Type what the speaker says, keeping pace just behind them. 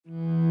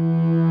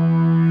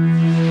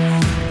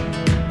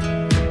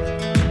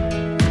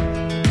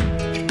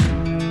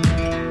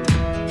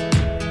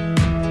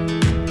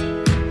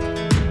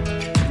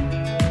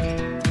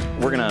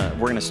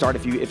start.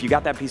 If you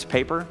got that piece of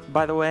paper,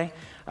 by the way,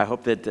 I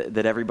hope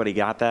that everybody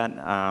got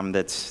that.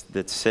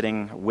 That's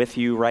sitting with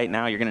you right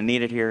now. You're going to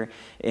need it here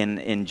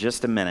in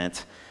just a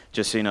minute,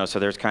 just so you know. So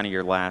there's kind of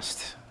your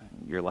last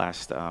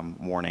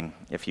warning,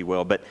 if you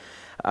will. But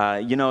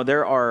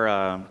there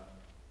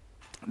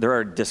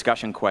are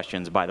discussion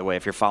questions, by the way.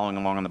 If you're following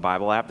along on the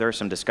Bible app, there are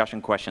some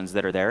discussion questions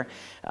that are there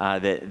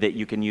that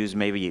you can use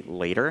maybe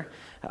later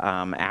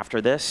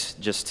after this,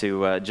 just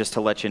to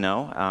let you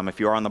know. If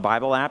you are on the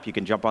Bible app, you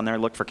can jump on there,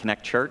 look for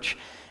Connect Church,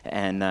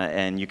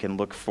 and you can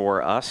look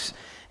for us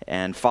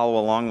and follow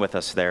along with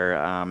us there.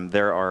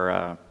 There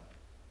are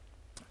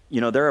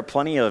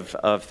plenty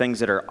of things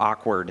that are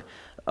awkward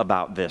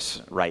about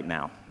this right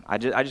now. I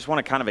just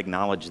want to kind of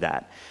acknowledge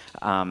that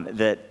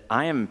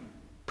I am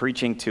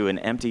preaching to an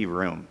empty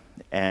room,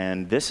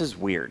 and this is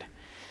weird,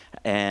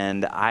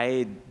 and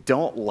I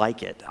don't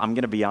like it. I'm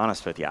going to be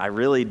honest with you. I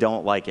really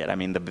don't like it. I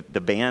mean,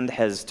 the band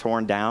has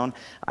torn down.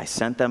 I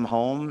sent them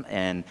home,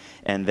 and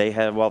they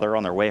have, well, they're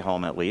on their way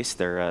home at least.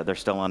 They're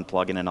still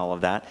unplugging and all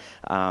of that.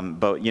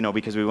 But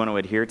because we want to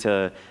adhere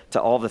to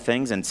all the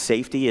things, and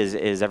safety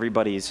is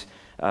everybody's,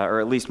 or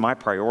at least my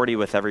priority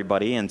with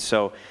everybody. And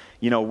so,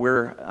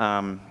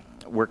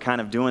 we're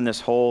kind of doing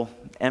this whole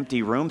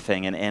empty room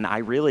thing, and I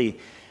really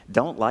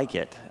don't like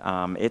it.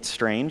 It's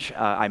strange.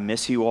 I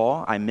miss you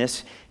all. I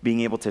miss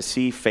being able to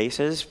see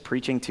faces.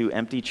 Preaching to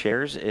empty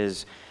chairs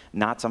is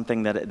not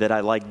something that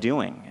I like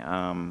doing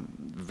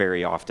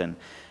very often.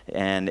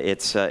 And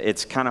it's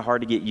kind of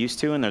hard to get used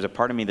to, and there's a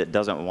part of me that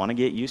doesn't want to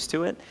get used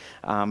to it.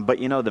 But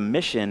the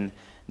mission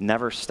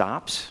never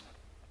stops.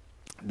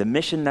 The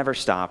mission never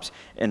stops,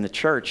 and the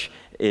church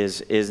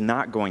is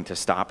not going to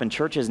stop. And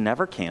church is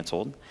never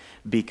canceled,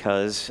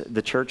 because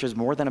the church is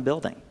more than a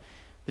building.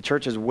 The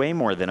church is way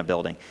more than a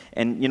building.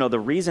 And, the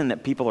reason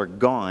that people are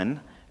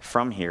gone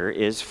from here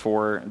is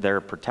for their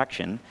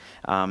protection.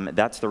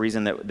 That's the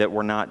reason that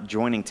we're not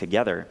joining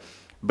together.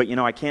 But,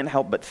 I can't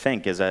help but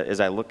think, as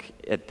I look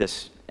at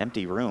this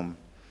empty room,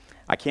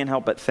 I can't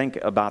help but think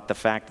about the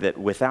fact that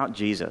without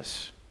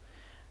Jesus,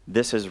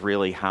 this is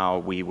really how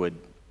we would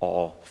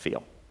all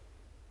feel.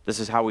 This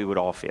is how we would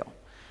all feel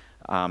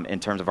in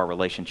terms of our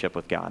relationship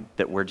with God,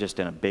 that we're just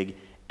in a big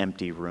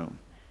empty room.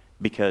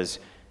 Because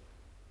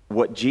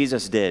what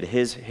Jesus did,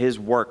 his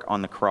work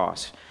on the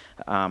cross,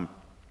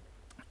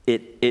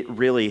 it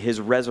really,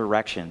 his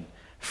resurrection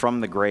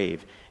from the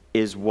grave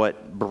is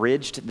what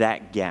bridged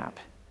that gap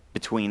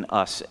between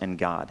us and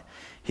God.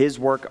 His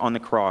work on the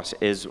cross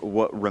is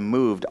what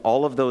removed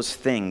all of those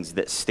things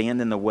that stand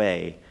in the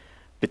way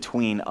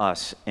between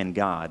us and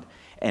God.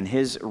 And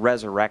his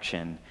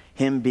resurrection,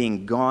 him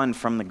being gone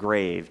from the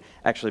grave,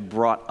 actually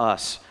brought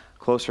us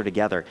closer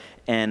together.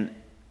 And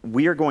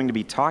we are going to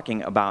be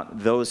talking about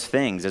those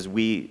things as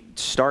we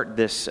start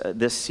this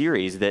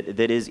series that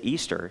is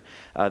Easter.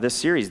 This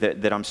series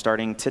that I'm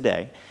starting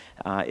today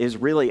is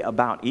really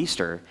about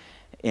Easter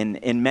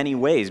in many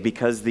ways,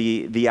 because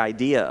the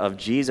idea of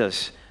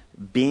Jesus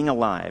being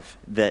alive,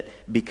 that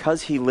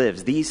because he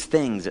lives, these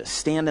things that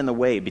stand in the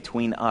way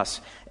between us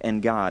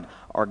and God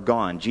are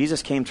gone.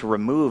 Jesus came to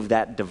remove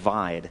that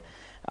divide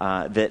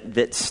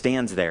that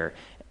stands there,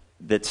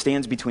 that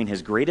stands between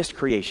his greatest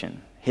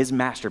creation, his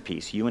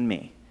masterpiece, you and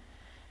me.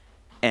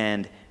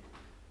 And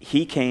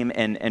he came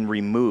and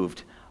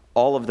removed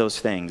all of those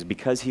things.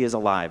 Because he is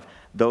alive,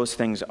 those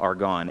things are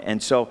gone.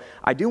 And so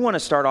I do want to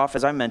start off,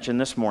 as I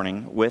mentioned this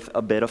morning, with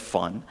a bit of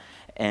fun.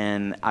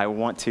 And I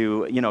want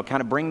to,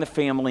 kind of bring the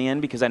family in,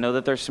 because I know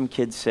that there's some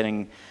kids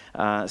sitting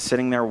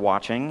there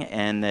watching,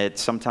 and that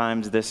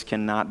sometimes this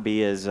cannot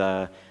be as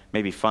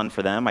maybe fun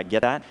for them. I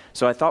get that.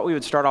 So I thought we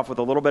would start off with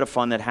a little bit of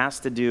fun that has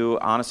to do,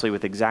 honestly,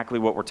 with exactly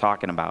what we're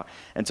talking about.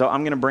 And so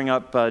I'm going to bring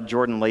up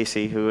Jordan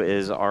Lacey, who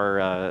is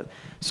our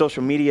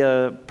social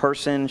media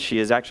person. She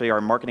is actually our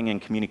marketing and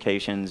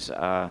communications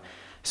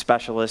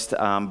specialist.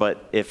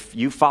 But if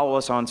you follow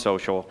us on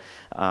social,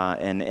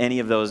 in any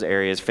of those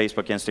areas,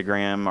 Facebook,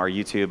 Instagram, our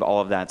YouTube,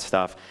 all of that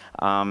stuff,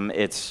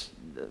 it's,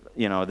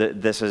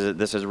 this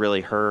is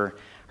really her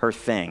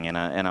thing. And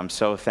I'm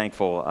so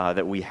thankful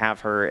that we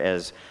have her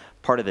as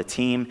part of the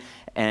team.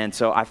 And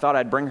so I thought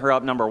I'd bring her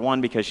up, number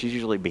one, because she's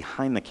usually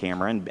behind the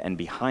camera and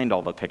behind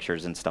all the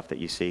pictures and stuff that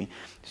you see.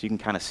 So you can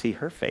kind of see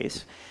her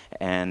face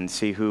and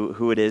see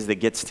who it is that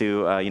gets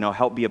to,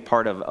 help be a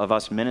part of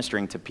us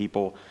ministering to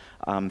people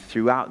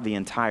throughout the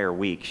entire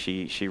week.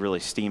 She really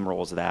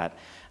steamrolls that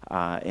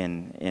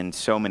in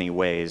so many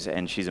ways,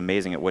 and she's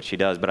amazing at what she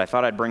does. But I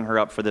thought I'd bring her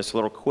up for this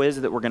little quiz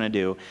that we're going to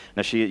do.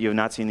 Now, you have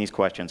not seen these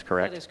questions,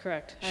 correct? That is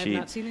correct. I have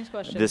not seen these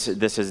questions.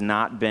 This has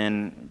not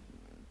been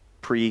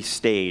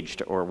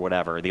pre-staged or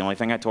whatever. The only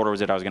thing I told her was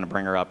that I was going to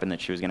bring her up and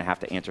that she was going to have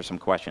to answer some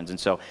questions. And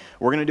so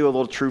we're going to do a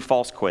little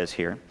true-false quiz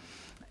here.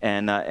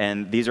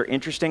 And these are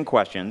interesting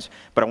questions,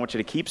 but I want you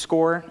to keep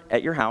score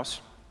at your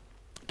house.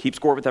 Keep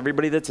score with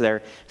everybody that's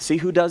there. See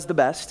who does the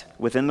best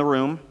within the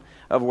room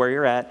of where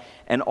you're at.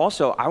 And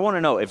also, I want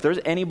to know if there's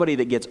anybody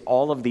that gets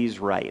all of these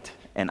right.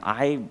 And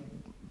that's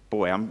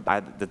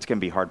going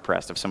to be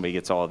hard-pressed if somebody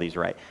gets all of these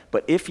right.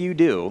 But if you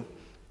do,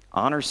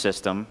 honor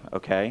system,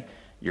 okay?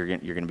 You're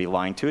going to be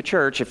lying to a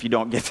church if you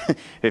don't get,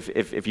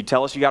 if you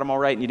tell us you got them all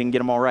right and you didn't get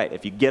them all right.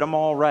 If you get them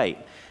all right,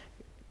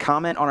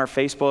 comment on our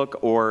Facebook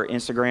or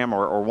Instagram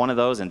or one of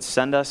those and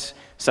send us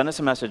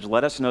a message.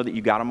 Let us know that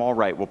you got them all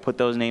right. We'll put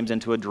those names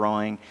into a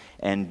drawing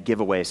and give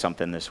away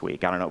something this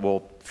week. I don't know.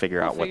 We'll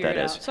figure out what that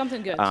is.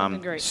 Something good,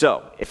 something great.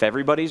 So if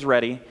everybody's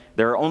ready,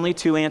 there are only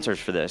 2 answers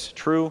for this,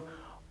 true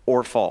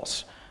or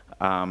false,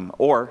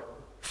 or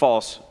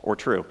false or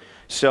true.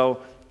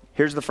 So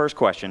here's the first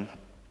question.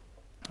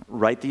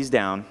 Write these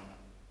down,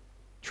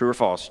 true or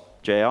false.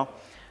 JL,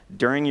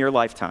 during your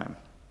lifetime,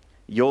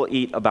 you'll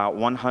eat about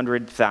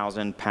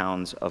 100,000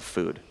 pounds of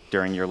food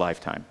during your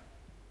lifetime.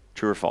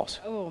 True or false?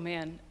 Oh,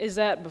 man. Is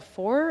that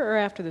before or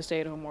after the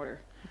stay-at-home order?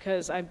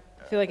 Because I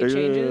feel like it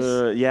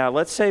changes. Yeah,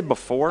 let's say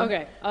before.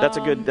 Okay. That's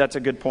a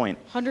good point.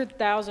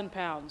 100,000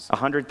 pounds.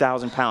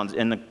 100,000 pounds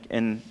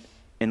in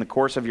the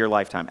course of your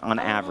lifetime, on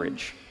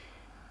average.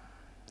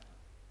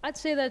 I'd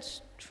say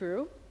that's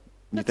true.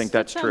 You think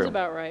that's true? That sounds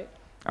about right.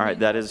 All right,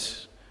 that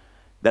is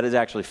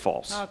actually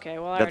false. Okay,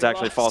 well, that's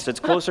actually false. It's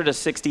closer to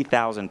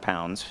 60,000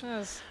 pounds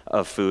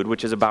of food,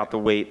 which is about the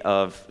weight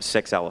of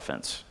 6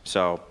 elephants.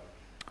 So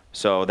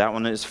that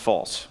one is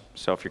false.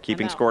 So if you're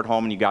keeping score at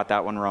home and you got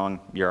that one wrong,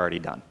 you're already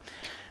done.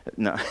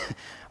 No.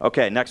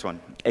 Okay, next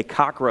one. A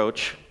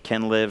cockroach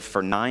can live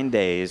for 9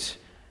 days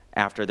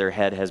after their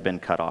head has been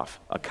cut off.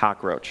 A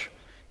cockroach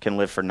can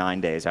live for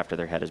 9 days after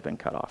their head has been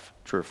cut off.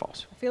 True or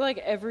false? I feel like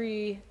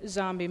every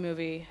zombie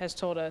movie has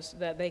told us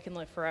that they can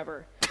live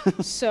forever.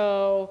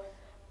 So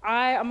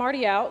I'm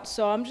already out.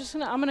 So I'm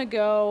gonna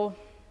go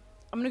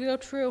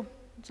true.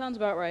 It sounds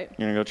about right.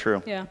 You're gonna go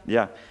true. Yeah.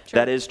 Yeah. True.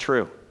 That is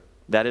true.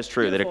 That is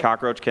true. Beautiful. That a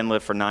cockroach can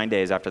live for 9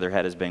 days after their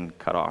head has been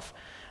cut off,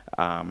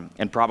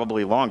 and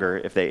probably longer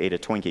if they ate a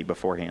Twinkie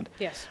beforehand.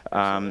 Yes.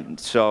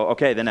 So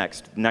okay, the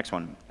next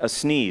one. A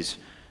sneeze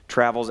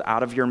travels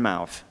out of your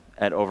mouth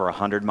at over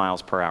 100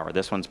 miles per hour.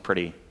 This one's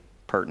pretty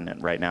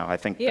pertinent right now. I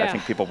think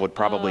people would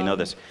probably know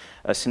this.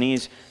 A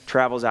sneeze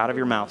travels out of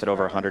your mouth at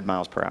over 100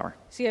 miles per hour.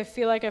 See, I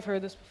feel like I've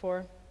heard this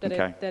before,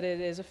 that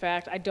it is a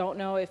fact. I don't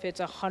know if it's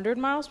 100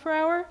 miles per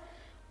hour.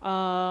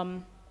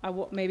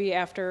 Maybe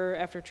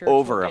after church.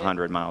 Over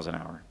 100 miles an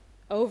hour.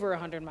 Over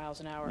 100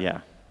 miles an hour.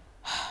 Yeah.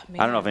 Man,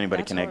 I don't know if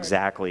anybody can hard.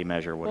 exactly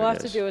measure what we'll it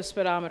have is. to do a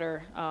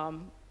speedometer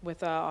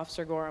with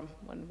Officer Gorham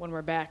when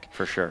we're back.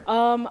 For sure.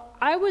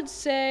 I would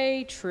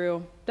say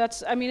true.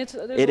 There's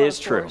It is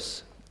true.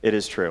 It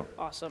is true.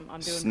 Awesome. I'm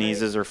doing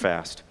Sneezes great. are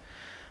fast.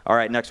 All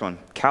right, next one.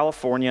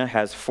 California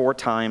has 4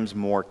 times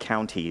more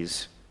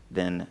counties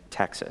than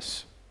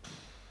Texas.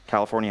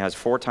 California has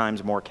 4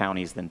 times more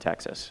counties than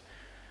Texas.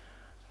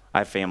 I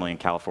have family in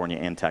California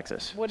and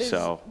Texas. What is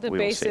so the we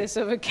basis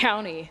of a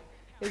county?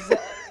 Is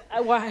that,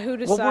 who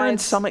decides? Well, we're in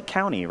Summit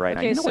County right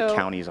now. You know what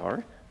counties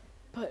are.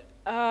 But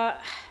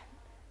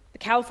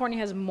California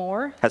has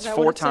more? Has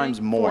 4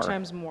 times more. 4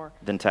 times more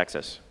than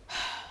Texas.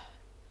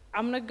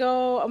 I'm gonna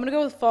go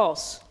with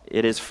false.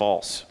 It is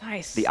false.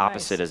 Nice. The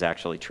opposite is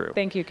actually true.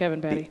 Thank you,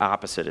 Kevin Petty. The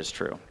opposite is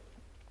true.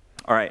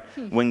 All right.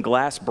 When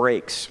glass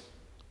breaks,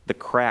 the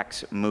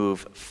cracks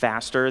move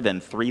faster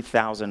than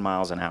 3,000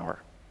 miles an hour.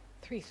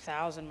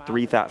 3,000 miles.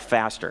 3,000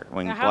 faster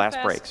when now, glass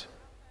breaks.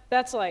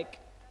 That's like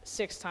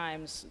 6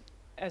 times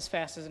as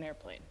fast as an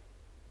airplane.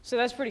 So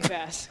that's pretty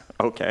fast.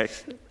 Okay.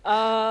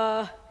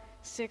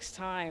 6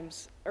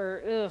 times.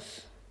 I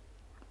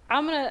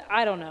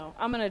don't know.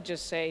 I'm gonna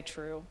just say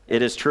true.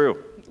 It is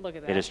true. Look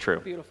at that. It is true.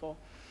 Beautiful.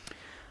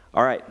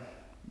 All right.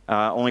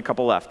 Only a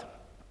couple left.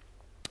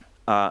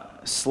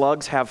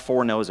 Slugs have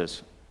 4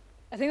 noses.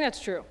 I think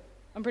that's true.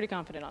 I'm pretty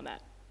confident on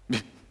that.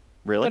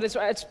 Really? But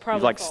it's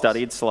probably You've false.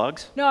 studied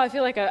slugs? No, I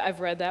feel like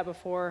I've read that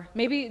before.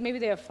 Maybe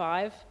they have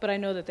 5, but I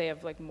know that they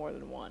have like more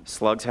than 1.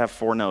 Slugs have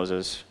 4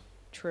 noses.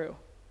 True.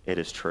 It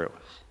is true.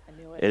 I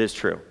knew it. It is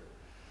true.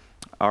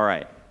 All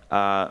right.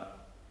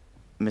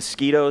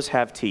 Mosquitoes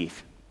have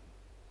teeth.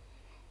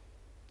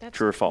 That's,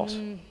 True or false?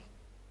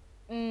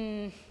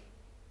 I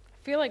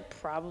feel like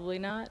probably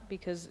not,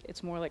 because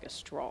it's more like a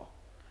straw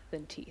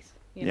than teeth.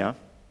 You know? Yeah?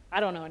 I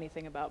don't know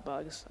anything about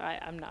bugs.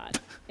 I'm not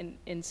an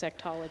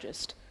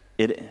insectologist.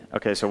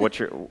 Okay, so what's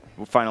your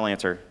final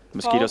answer?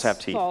 Mosquitoes have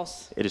teeth.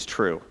 False. It is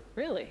true.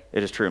 Really?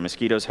 It is true.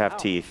 Mosquitoes have Wow.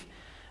 teeth.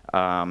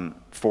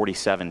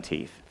 47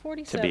 teeth.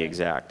 47. To be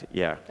exact.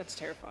 Yeah. That's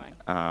terrifying.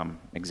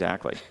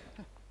 Exactly.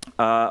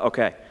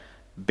 Okay.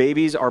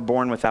 Babies are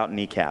born without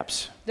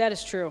kneecaps. That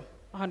is true.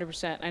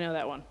 100%. I know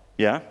that one.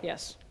 Yeah?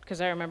 Yes.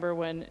 Because I remember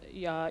when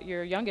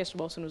your youngest,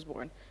 Wilson, was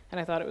born, and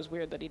I thought it was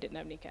weird that he didn't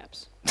have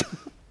kneecaps.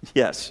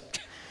 Yes.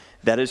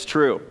 That is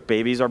true.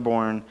 Babies are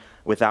born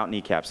without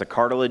kneecaps. The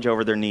cartilage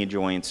over their knee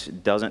joints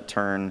doesn't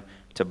turn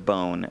to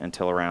bone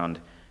until around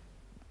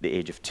the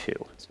age of 2.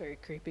 It's very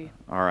creepy.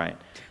 All right.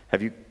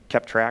 Have you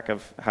kept track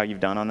of how you've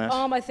done on this?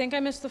 I think I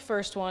missed the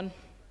first one.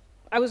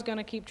 I was going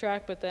to keep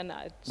track, but then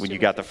You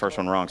got the first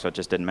one wrong, so it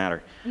just didn't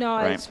matter. No,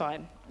 right? it's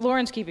fine.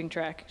 Lauren's keeping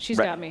track. She's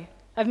Right. got me.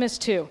 I've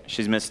missed 2.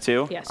 She's missed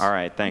 2? Yes. All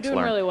right, thanks, I'm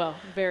doing Lauren. really well.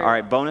 Very All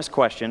right, well. bonus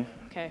question.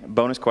 Okay.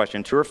 Bonus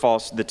question. True or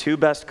false, the 2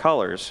 best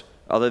colors,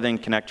 other than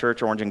Connect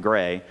Church Orange and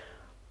Gray,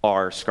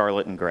 are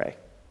scarlet and gray.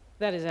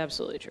 That is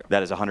absolutely true.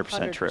 That is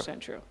 100% true. 100%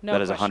 true. No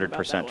that is question about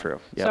 100% that true.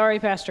 one. Yep. Sorry,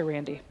 Pastor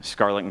Randy.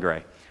 Scarlet and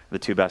gray, the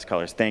two best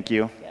colors. Thank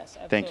you. Yes,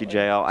 absolutely. Thank you,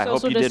 JL. I hope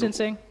Social you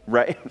distancing. did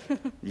right.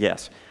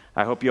 Yes,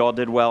 I hope you all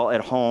did well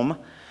at home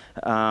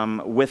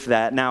with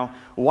that. Now,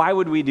 why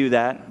would we do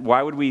that?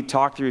 Why would we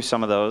talk through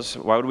some of those?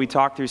 Why would we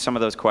talk through some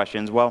of those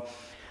questions? Well,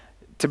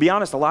 to be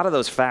honest, a lot of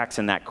those facts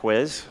in that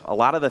quiz, a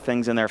lot of the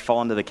things in there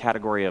fall into the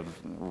category of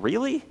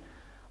really?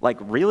 Like,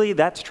 really?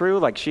 That's true?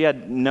 Like, she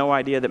had no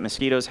idea that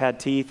mosquitoes had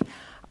teeth.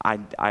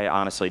 I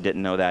honestly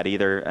didn't know that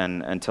either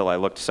until I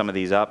looked some of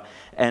these up.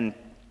 And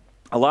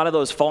a lot of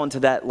those fall into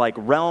that like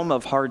realm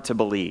of hard to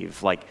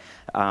believe. Like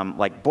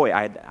boy,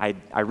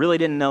 I really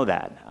didn't know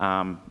that.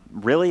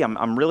 Really,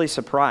 I'm really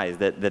surprised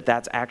that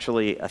that's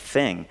actually a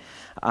thing.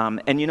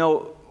 And you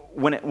know,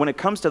 when it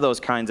comes to those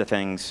kinds of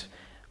things,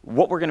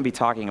 what we're going to be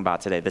talking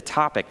about today, the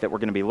topic that we're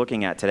going to be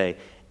looking at today,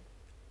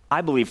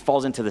 I believe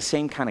falls into the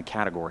same kind of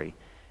category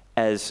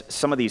as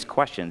some of these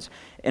questions.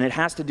 And it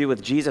has to do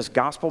with Jesus'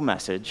 gospel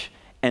message,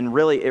 and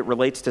really it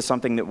relates to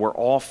something that we're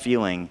all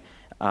feeling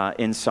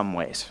in some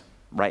ways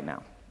right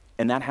now.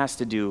 And that has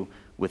to do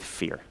with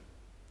fear.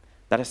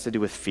 That has to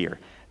do with fear.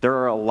 There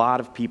are a lot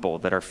of people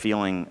that are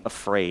feeling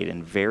afraid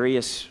in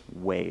various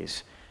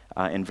ways,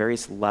 in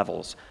various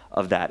levels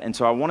of that. And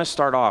so I want to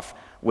start off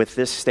with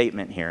this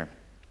statement here,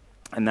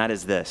 and that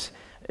is this,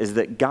 is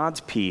that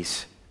God's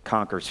peace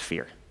conquers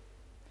fear.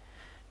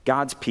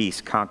 God's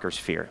peace conquers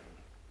fear.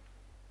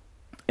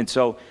 And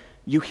so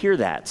you hear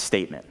that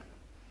statement.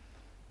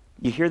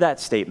 You hear that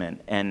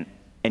statement, and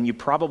you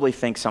probably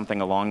think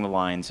something along the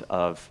lines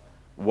of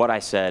what I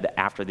said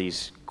after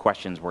these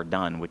questions were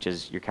done, which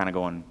is you're kind of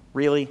going,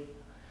 really?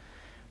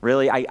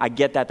 Really? I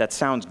get that. That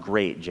sounds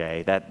great,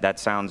 Jay. That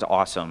sounds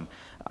awesome.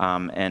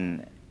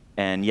 And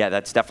yeah,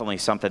 that's definitely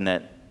something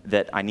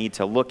that I need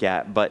to look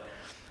at. But,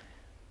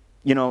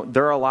 you know,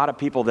 there are a lot of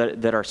people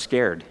that are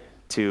scared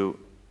to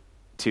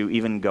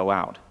even go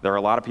out. There are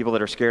a lot of people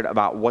that are scared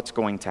about what's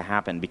going to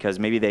happen because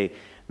maybe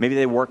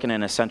they work in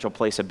an essential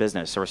place of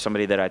business, or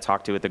somebody that I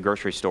talked to at the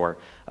grocery store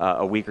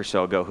a week or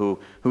so ago who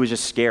was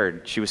just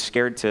scared. She was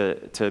scared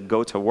to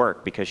go to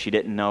work because she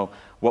didn't know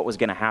what was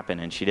going to happen,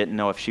 and she didn't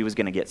know if she was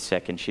going to get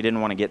sick, and she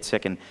didn't want to get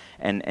sick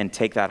and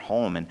take that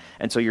home.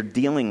 And so you're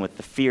dealing with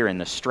the fear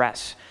and the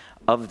stress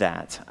of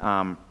that.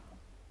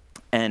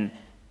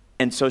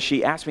 And so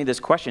she asked me this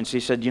question.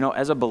 She said, you know,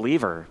 as a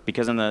believer,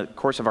 because in the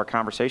course of our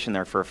conversation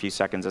there for a few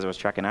seconds as I was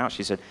checking out,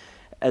 she said,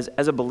 as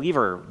a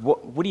believer,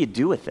 what do you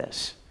do with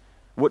this?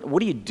 What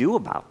do you do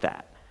about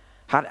that?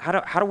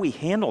 How do we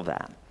handle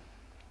that?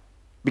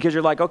 Because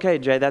you're like, okay,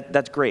 Jay,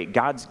 that's great.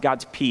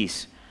 God's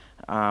peace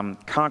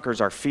conquers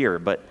our fear,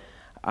 but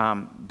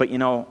you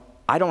know,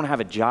 I don't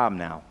have a job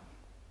now.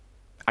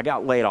 I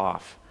got laid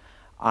off.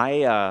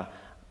 I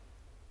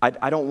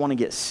don't want to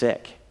get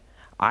sick.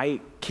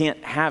 I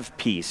can't have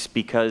peace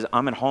because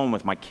I'm at home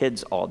with my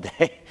kids all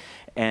day,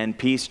 and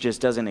peace just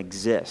doesn't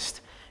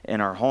exist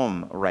in our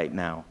home right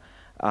now,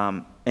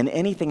 and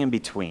anything in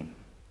between.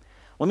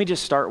 Let me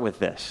just start with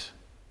this.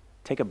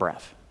 Take a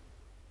breath.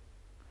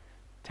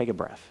 Take a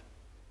breath.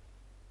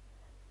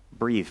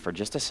 Breathe for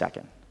just a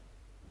second,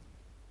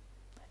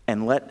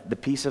 and let the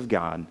peace of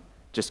God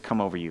just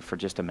come over you for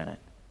just a minute.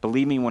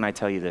 Believe me when I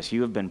tell you this,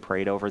 you have been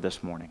prayed over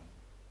this morning.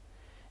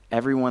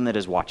 Everyone that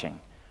is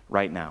watching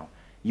right now,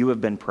 you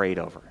have been prayed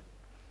over.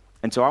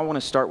 And so I want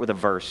to start with a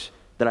verse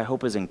that I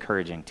hope is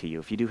encouraging to you.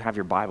 If you do have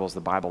your Bibles, the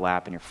Bible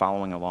app, and you're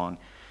following along,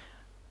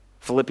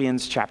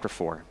 Philippians chapter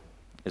 4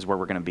 is where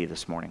we're going to be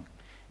this morning.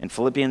 In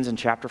Philippians in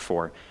chapter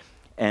 4,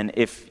 and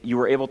if you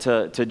were able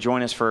to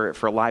join us for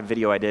a live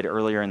video I did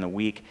earlier in the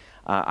week,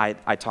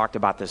 I talked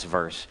about this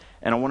verse.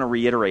 And I want to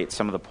reiterate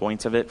some of the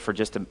points of it for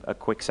just a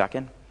quick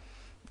second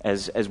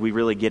as we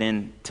really get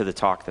into the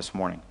talk this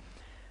morning.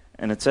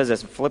 And it says,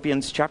 as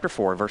Philippians chapter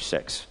 4, verse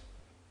 6,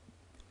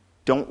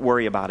 don't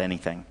worry about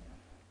anything.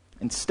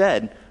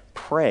 Instead,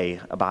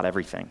 pray about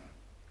everything.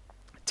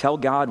 Tell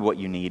God what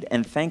you need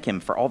and thank Him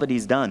for all that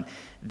He's done.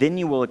 Then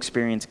you will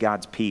experience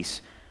God's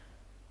peace,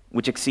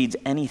 which exceeds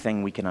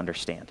anything we can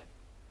understand.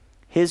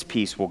 His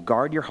peace will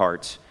guard your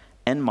hearts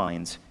and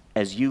minds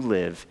as you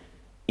live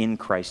in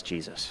Christ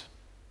Jesus.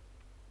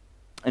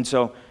 And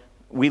so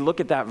we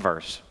look at that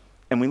verse,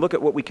 and we look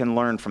at what we can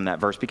learn from that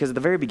verse, because at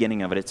the very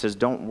beginning of it, it says,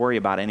 don't worry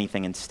about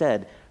anything.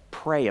 Instead,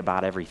 pray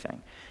about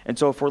everything. And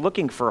so if we're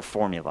looking for a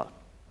formula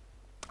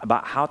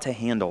about how to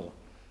handle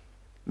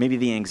maybe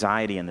the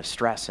anxiety and the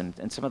stress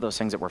and some of those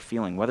things that we're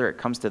feeling, whether it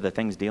comes to the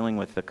things dealing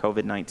with the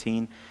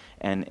COVID-19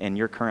 and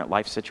your current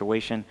life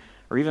situation,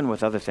 or even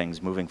with other things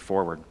moving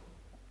forward,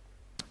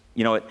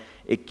 you know,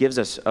 it gives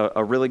us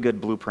a really good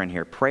blueprint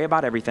here. Pray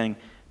about everything,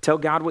 tell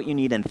God what you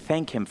need, and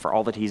thank Him for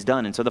all that He's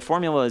done. And so the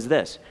formula is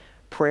this: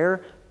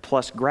 prayer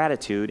plus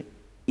gratitude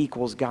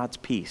equals God's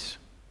peace.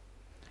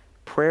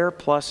 Prayer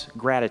plus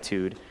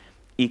gratitude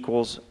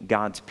equals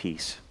God's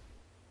peace.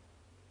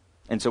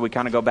 And so we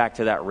kind of go back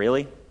to that,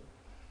 really?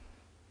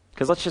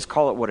 Because let's just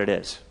call it what it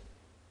is.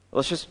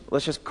 Let's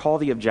just call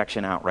the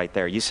objection out right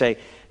there. You say,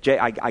 Jay,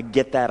 I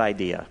get that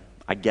idea.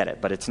 I get it,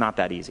 but it's not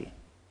that easy.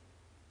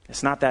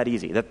 It's not that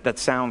easy. That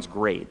sounds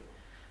great,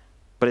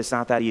 but it's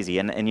not that easy.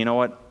 And you know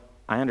what?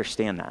 I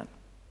understand that.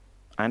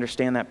 I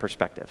understand that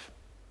perspective.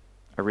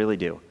 I really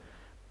do.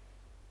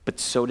 But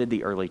so did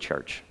the early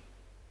church.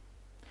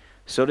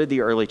 So did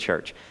the early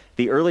church.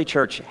 The early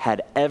church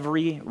had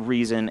every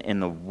reason in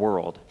the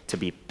world to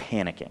be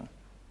panicking.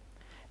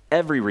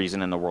 Every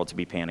reason in the world to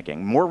be panicking.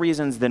 More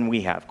reasons than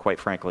we have, quite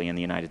frankly, in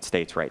the United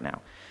States right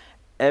now.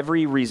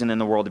 Every reason in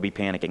the world to be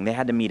panicking. They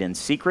had to meet in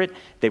secret.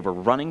 They were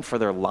running for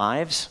their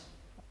lives.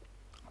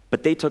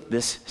 But they took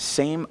this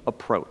same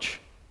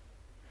approach.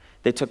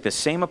 They took the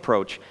same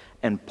approach,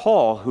 and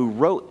Paul, who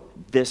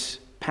wrote this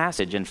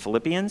passage in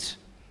Philippians,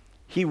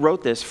 he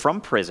wrote this from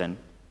prison,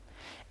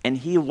 and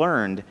he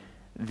learned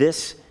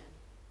this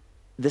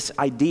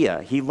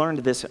idea. He learned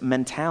this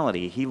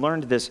mentality. He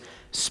learned this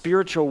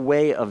spiritual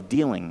way of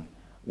dealing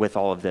with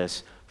all of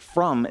this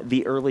from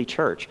the early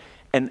church.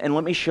 And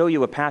let me show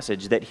you a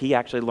passage that he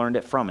actually learned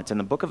it from. It's in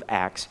the book of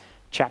Acts,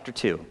 chapter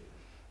 2,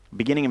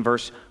 beginning in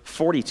verse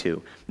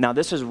 42. Now,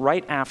 this is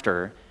right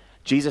after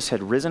Jesus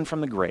had risen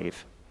from the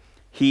grave.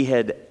 He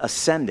had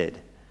ascended.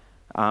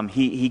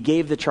 He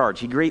gave the charge.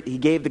 He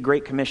gave the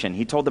Great Commission.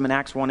 He told them in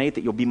Acts 1:8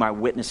 that you'll be my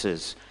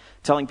witnesses,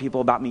 telling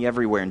people about me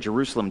everywhere in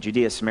Jerusalem,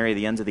 Judea, Samaria,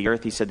 the ends of the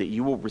earth. He said that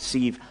you will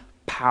receive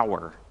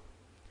power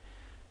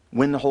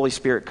when the Holy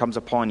Spirit comes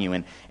upon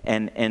you.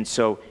 And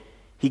so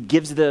he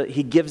gives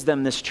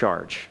them this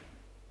charge.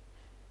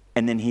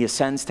 And then he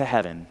ascends to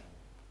heaven.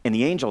 And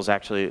the angels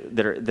actually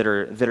that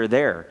are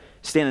there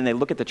standing, they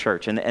look at the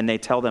church and they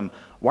tell them,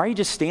 why are you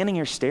just standing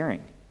here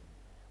staring?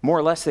 More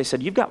or less, they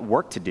said, you've got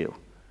work to do.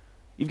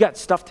 You've got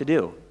stuff to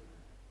do.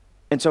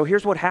 And so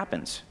here's what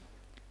happens.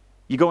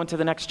 You go into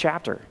the next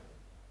chapter,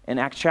 in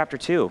Acts chapter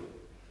 2,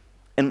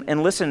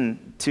 and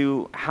listen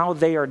to how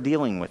they are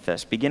dealing with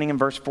this, beginning in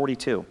verse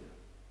 42. It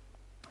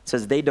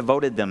says, they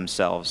devoted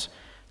themselves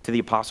to the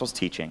apostles'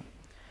 teaching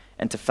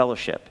and to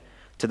fellowship,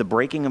 to the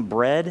breaking of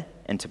bread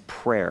and to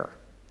prayer.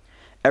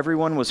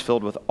 Everyone was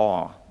filled with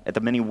awe at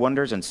the many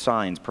wonders and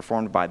signs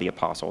performed by the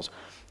apostles.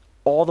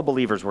 All the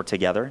believers were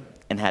together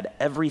and had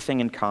everything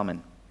in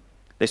common.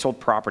 They sold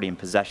property and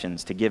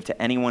possessions to give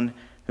to anyone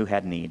who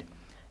had need.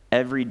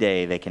 Every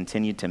day they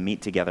continued to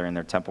meet together in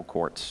their temple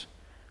courts.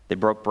 They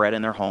broke bread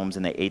in their homes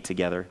and they ate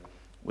together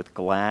with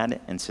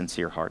glad and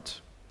sincere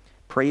hearts,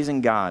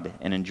 praising God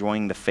and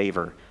enjoying the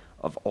favor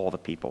of all the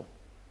people.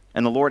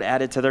 And the Lord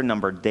added to their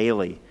number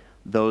daily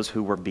those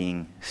who were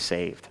being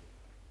saved.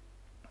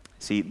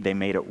 See, they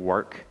made it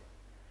work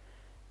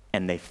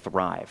and they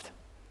thrived.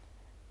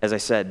 As I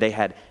said, they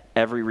had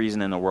every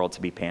reason in the world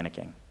to be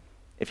panicking.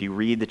 If you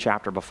read the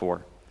chapter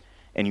before,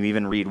 and you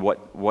even read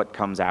what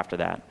comes after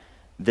that,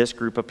 this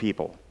group of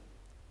people,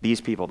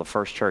 these people, the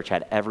first church,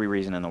 had every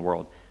reason in the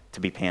world to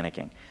be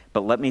panicking.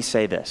 But let me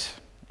say this,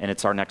 and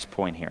it's our next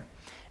point here,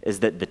 is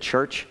that the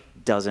church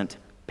doesn't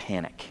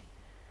panic.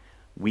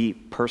 We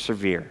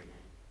persevere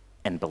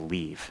and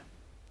believe.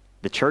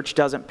 The church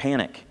doesn't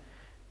panic.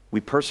 We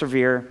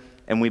persevere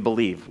and we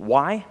believe.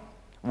 Why?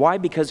 Why?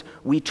 Because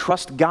we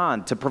trust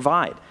God to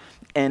provide.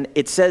 And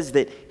it says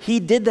that he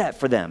did that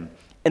for them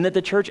and that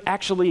the church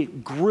actually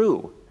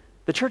grew.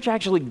 The church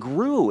actually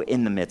grew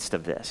in the midst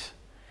of this.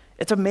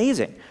 It's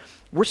amazing.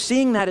 We're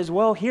seeing that as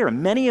well here.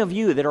 Many of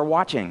you that are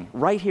watching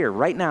right here,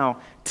 right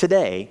now,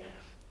 today,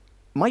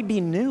 might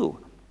be new.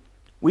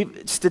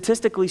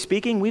 Statistically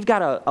speaking, we've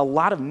got a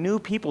lot of new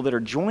people that are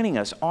joining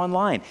us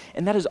online,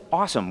 and that is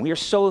awesome. We are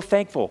so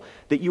thankful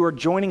that you are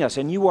joining us,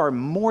 and you are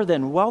more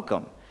than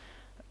welcome.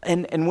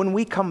 And when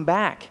we come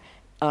back,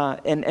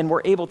 and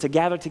we're able to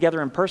gather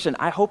together in person,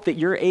 I hope that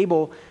you're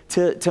able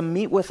to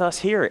meet with us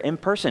here in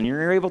person.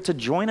 You're able to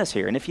join us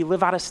here. And if you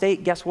live out of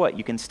state, guess what?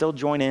 You can still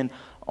join in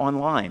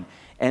online.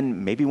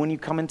 And maybe when you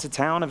come into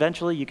town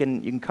eventually, you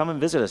can come and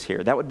visit us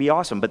here. That would be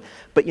awesome.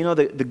 But you know,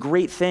 the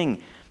great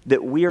thing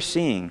that we are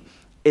seeing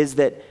is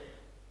that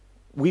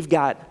we've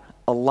got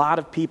a lot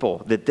of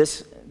people that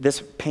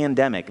this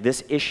pandemic,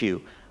 this issue,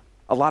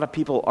 a lot of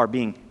people are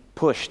being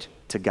pushed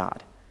to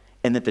God.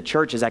 And that the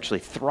church is actually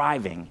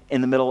thriving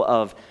in the middle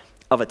of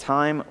a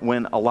time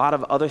when a lot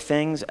of other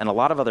things and a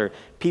lot of other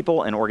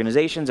people and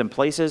organizations and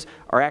places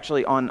are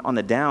actually on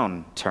the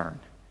downturn.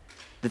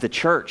 That the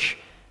church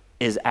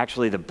is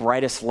actually the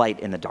brightest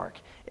light in the dark.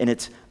 And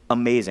it's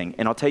amazing.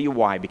 And I'll tell you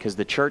why, because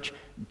the church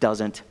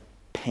doesn't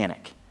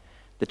panic.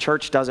 The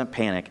church doesn't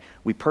panic.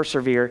 We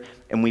persevere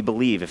and we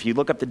believe. If you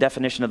look up the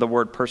definition of the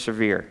word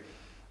persevere,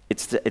 it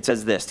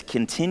says this: to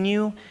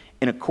continue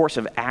in a course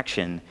of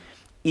action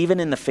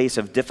even in the face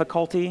of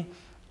difficulty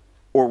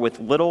or with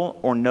little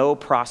or no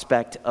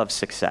prospect of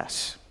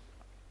success.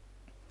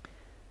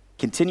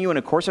 Continue in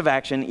a course of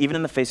action, even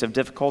in the face of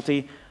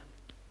difficulty,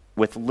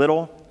 with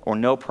little or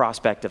no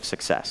prospect of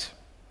success.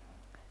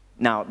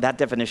 Now, that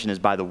definition is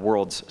by the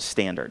world's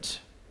standards,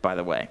 by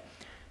the way.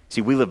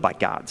 See, we live by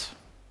God's.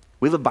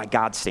 We live by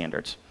God's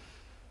standards.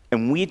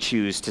 And we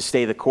choose to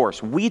stay the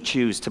course. We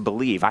choose to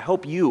believe. I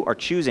hope you are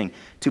choosing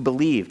to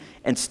believe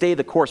and stay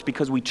the course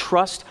because we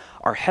trust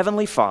our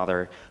Heavenly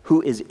Father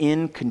who is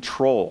in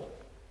control,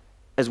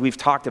 as we've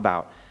talked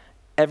about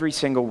every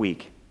single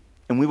week.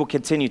 And we will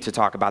continue to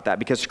talk about that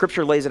because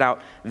Scripture lays it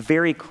out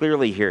very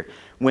clearly here.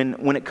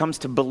 When it comes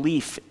to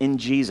belief in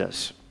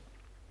Jesus,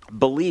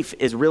 belief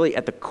is really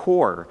at the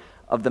core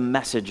of the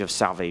message of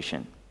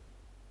salvation.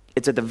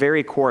 It's at the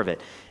very core of it.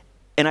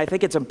 And I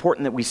think it's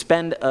important that we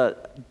spend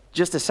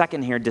just a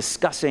second here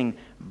discussing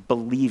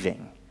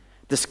believing.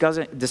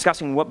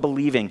 Discussing what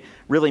believing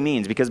really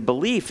means, because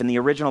belief in the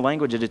original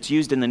language that it's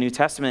used in the New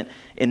Testament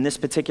in this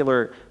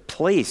particular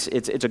place,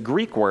 it's a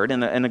Greek word,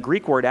 and the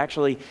Greek word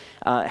actually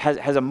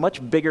has a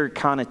much bigger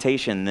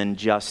connotation than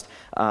just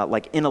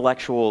like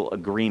intellectual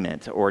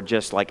agreement or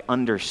just like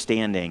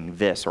understanding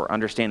this or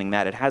understanding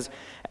that. It has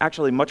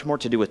actually much more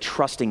to do with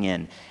trusting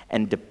in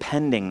and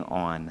depending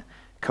on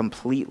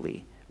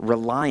completely,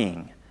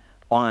 relying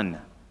on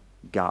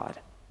God.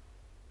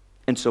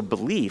 And so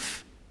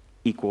belief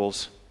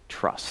equals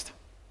trust.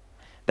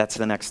 That's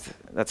the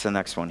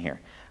next one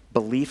here.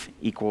 Belief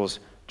equals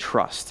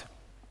trust.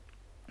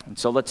 And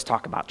so let's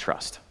talk about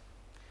trust.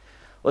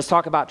 Let's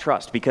talk about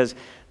trust because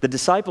the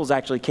disciples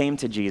actually came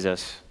to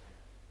Jesus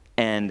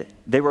and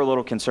they were a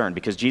little concerned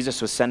because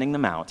Jesus was sending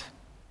them out,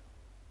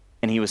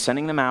 and he was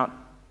sending them out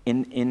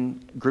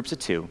in groups of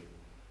 2,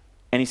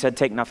 and he said,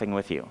 take nothing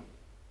with you.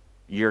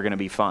 You're going to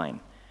be fine.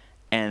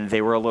 And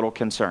they were a little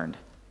concerned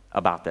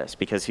about this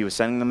because he was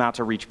sending them out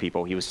to reach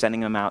people. He was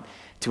sending them out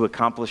to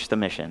accomplish the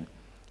mission.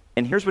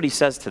 And here's what he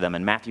says to them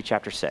in Matthew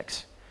chapter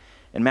 6.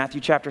 In Matthew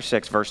chapter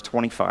 6, verse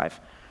 25,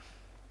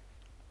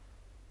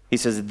 he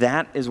says,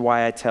 that is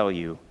why I tell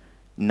you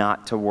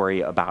not to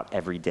worry about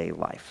everyday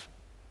life.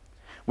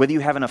 Whether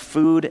you have enough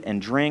food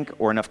and drink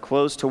or enough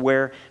clothes to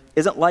wear,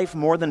 isn't life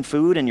more than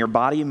food and your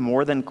body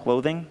more than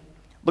clothing?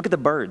 Look at the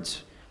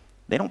birds.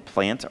 They don't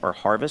plant or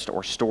harvest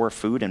or store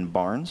food in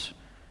barns,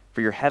 for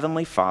your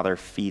heavenly Father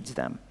feeds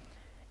them.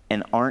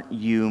 And aren't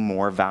you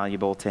more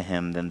valuable to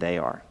him than they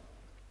are?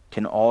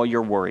 Can all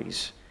your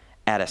worries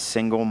add a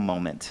single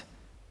moment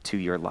to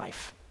your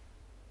life?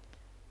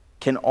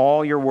 Can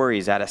all your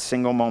worries add a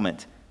single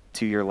moment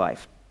to your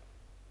life?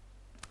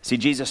 See,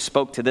 Jesus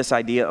spoke to this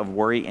idea of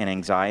worry and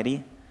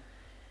anxiety.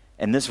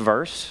 And this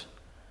verse,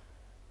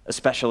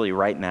 especially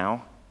right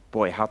now,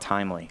 boy, how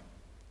timely.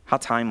 How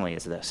timely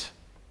is this?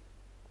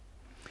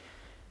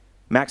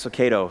 Max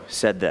Lucado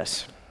said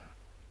this.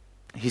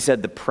 He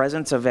said, the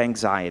presence of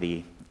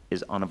anxiety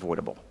is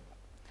unavoidable,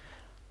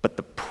 but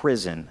the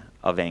prison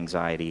of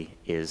anxiety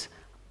is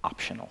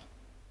optional.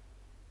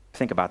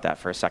 Think about that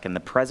for a second. The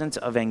presence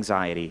of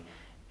anxiety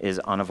is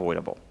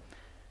unavoidable.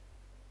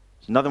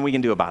 There's nothing we can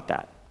do about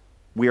that.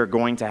 We are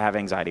going to have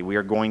anxiety. We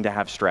are going to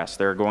have stress.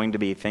 There are going to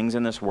be things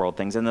in this world,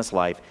 things in this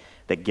life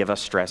that give us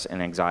stress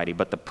and anxiety,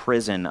 but the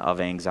prison of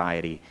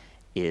anxiety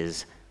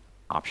is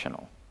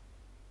optional.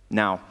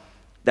 Now,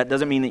 that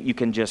doesn't mean that you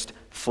can just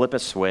flip a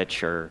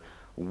switch or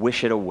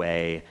wish it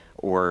away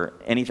or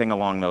anything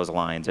along those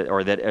lines,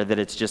 or that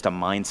it's just a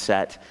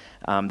mindset.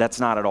 That's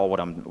not at all what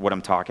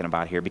I'm talking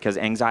about here, because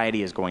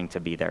anxiety is going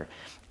to be there.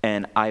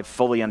 And I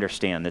fully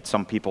understand that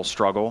some people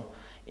struggle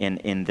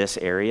in this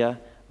area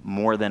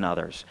more than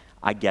others.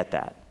 I get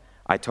that.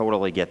 I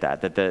totally get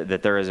that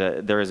there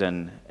is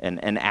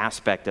an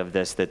aspect of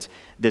this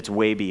that's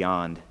way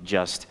beyond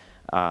just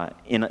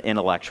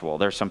intellectual.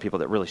 There's some people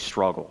that really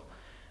struggle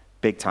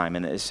big time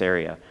in this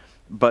area.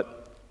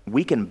 But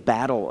we can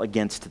battle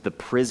against the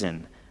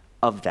prison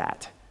of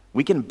that.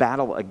 We can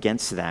battle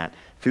against that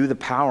through the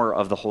power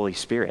of the Holy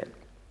Spirit.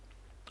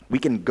 We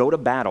can go to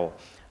battle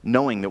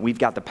knowing that we've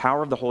got the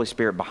power of the Holy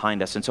Spirit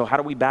behind us. And so how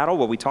do we battle?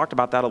 Well, we talked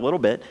about that a little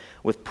bit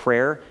with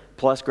prayer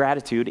plus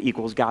gratitude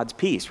equals God's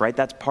peace, right?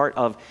 That's part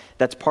of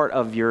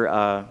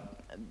your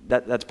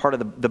that's part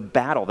of the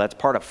battle. That's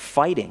part of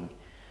fighting,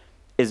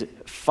 is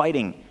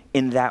fighting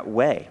in that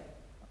way.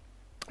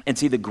 And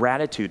see, the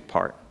gratitude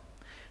part,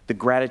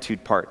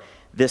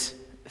 this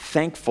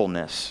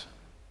thankfulness,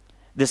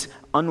 this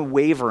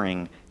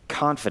unwavering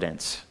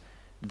confidence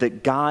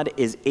that God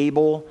is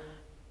able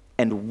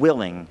and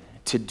willing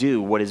to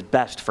do what is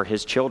best for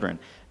his children.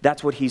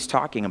 That's what he's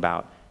talking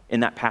about in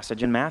that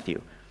passage in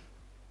Matthew.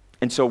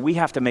 And so we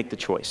have to make the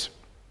choice.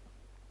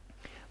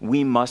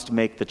 We must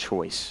make the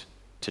choice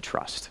to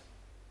trust.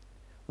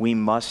 We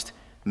must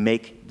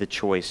make the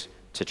choice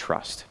to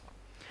trust.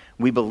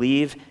 We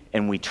believe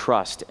and we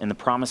trust in the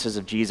promises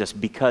of Jesus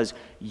because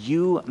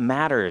you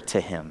matter to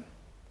him.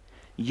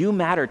 You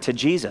matter to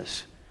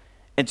Jesus.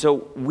 And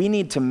so we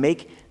need to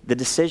make the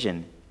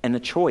decision and the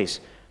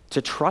choice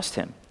to trust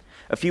him.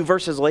 A few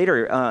verses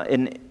later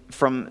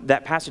from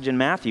that passage in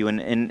Matthew,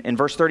 in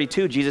verse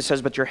 32, Jesus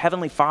says, but your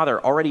heavenly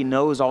Father already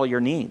knows all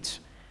your needs.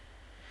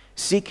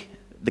 Seek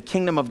the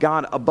kingdom of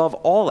God above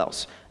all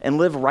else and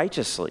live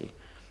righteously,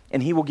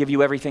 and he will give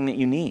you everything that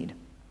you need.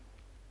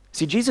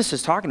 See, Jesus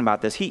is talking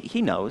about this.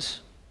 He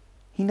knows.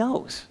 He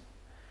knows.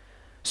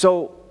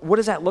 So what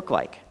does that look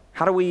like?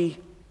 How do we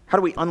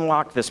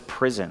unlock this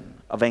prison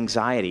of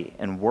anxiety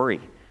and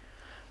worry?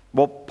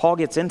 Well, Paul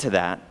gets into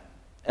that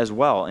as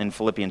well in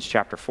Philippians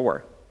chapter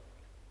 4.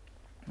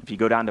 If you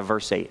go down to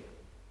verse 8,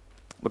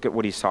 look at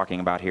what he's talking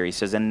about here. He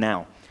says, and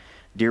now,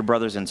 dear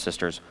brothers and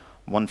sisters,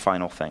 one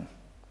final thing.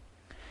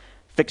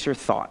 Fix your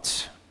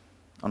thoughts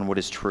on what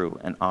is true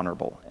and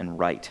honorable and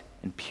right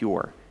and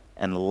pure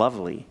and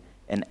lovely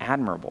and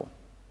admirable.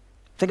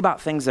 Think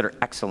about things that are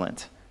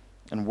excellent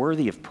and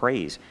worthy of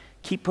praise.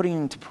 Keep putting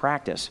into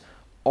practice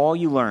all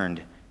you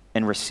learned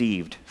and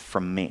received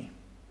from me,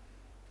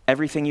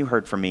 everything you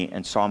heard from me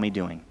and saw me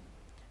doing.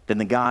 Then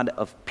the God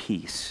of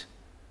peace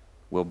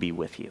will be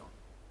with you.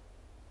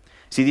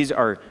 See, these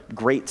are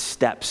great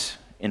steps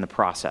in the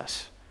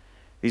process.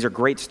 These are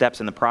great steps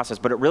in the process,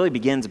 but it really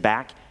begins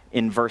back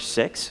in verse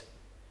 6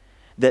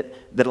 that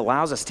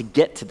allows us to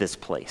get to this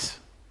place.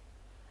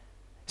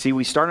 See,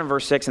 we start in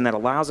verse 6, and that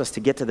allows us to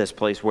get to this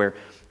place where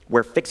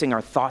fixing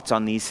our thoughts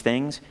on these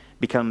things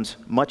becomes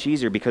much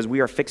easier because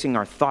we are fixing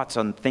our thoughts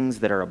on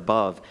things that are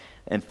above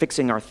and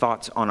fixing our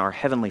thoughts on our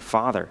Heavenly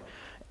Father.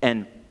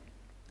 And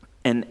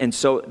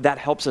so that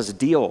helps us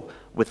deal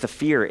with the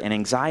fear and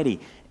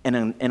anxiety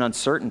and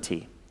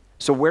uncertainty.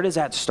 So where does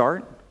that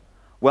start?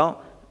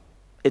 Well,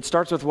 it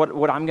starts with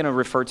what I'm going to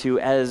refer to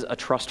as a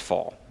trust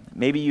fall.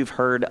 Maybe you've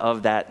heard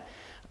of that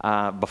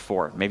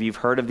before. Maybe you've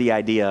heard of the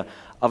idea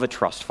of a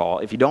trust fall.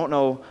 If you don't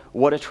know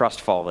what a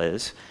trust fall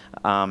is,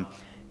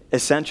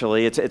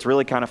 essentially, it's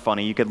really kind of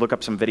funny. You could look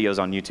up some videos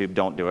on YouTube.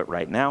 Don't do it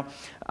right now.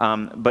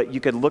 But you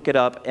could look it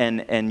up,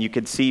 and you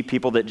could see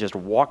people that just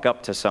walk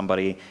up to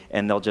somebody,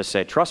 and they'll just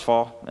say, trust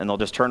fall, and they'll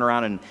just turn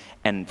around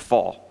and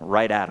fall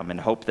right at them and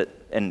hope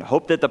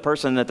that the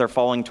person that they're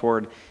falling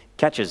toward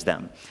catches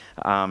them.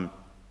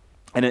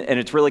 And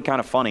it's really kind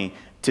of funny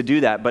to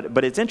do that,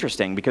 but it's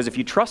interesting because if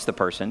you trust the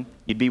person,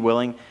 you'd be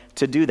willing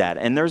to do that.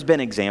 And there's been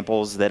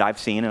examples that I've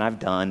seen and I've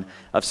done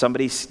of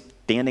somebody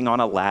standing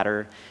on a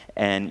ladder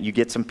and you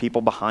get some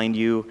people behind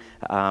you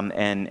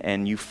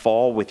and you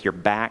fall with your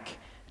back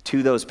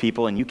to those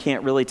people and you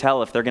can't really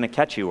tell if they're going to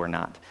catch you or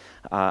not.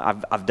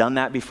 I've done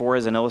that before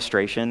as an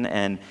illustration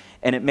and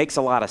it makes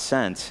a lot of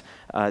sense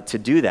to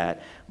do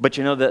that. But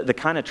you know, the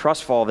kind of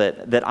trust fall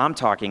that I'm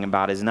talking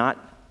about is not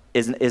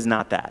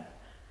that.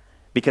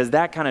 Because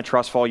that kind of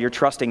trust fall, you're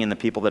trusting in the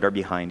people that are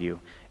behind you,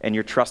 and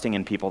you're trusting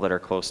in people that are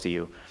close to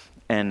you.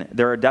 And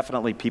there are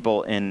definitely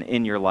people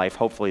in your life,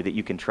 hopefully, that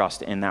you can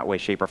trust in that way,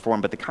 shape, or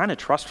form. But the kind of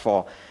trust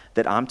fall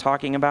that I'm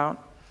talking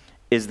about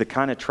is the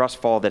kind of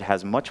trust fall that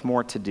has much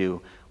more to do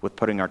with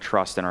putting our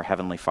trust in our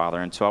Heavenly Father.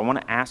 And so I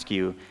want to ask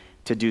you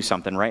to do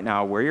something right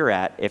now where you're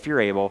at, if you're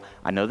able.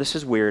 I know this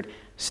is weird.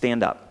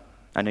 Stand up.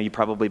 I know you've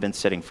probably been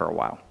sitting for a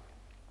while.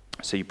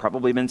 So you've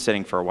probably been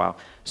sitting for a while.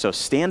 So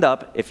stand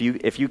up if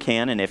you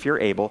can and if you're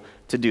able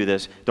to do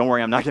this. Don't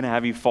worry, I'm not going to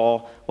have you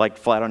fall like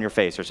flat on your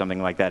face or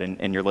something like that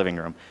in your living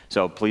room.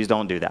 So please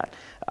don't do that.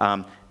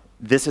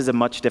 This is a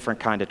much different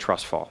kind of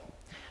trust fall.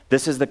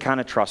 This is the kind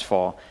of trust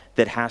fall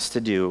that has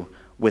to do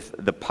with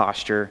the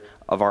posture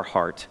of our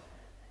heart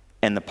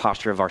and the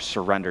posture of our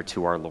surrender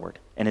to our Lord.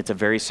 And it's a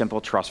very simple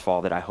trust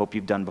fall that I hope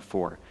you've done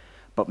before,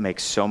 but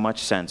makes so much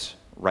sense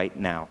right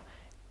now.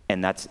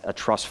 And that's a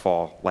trust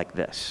fall like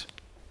this.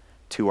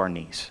 To our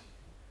knees.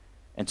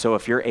 And so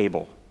if you're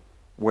able,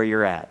 where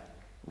you're at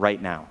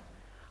right now,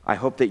 I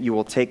hope that you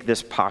will take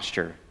this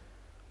posture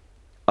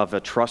of a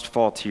trust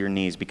fall to your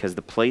knees, because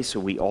the place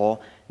we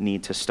all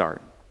need to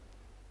start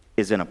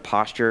is in a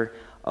posture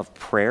of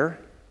prayer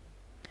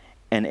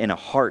and in a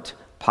heart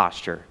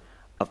posture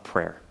of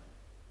prayer.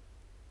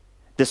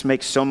 This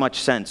makes so much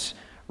sense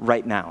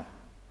right now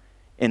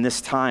in this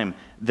time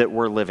that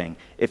we're living.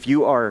 If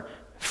you are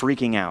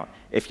freaking out,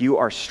 if you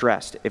are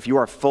stressed, if you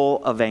are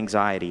full of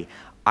anxiety,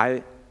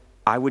 I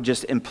would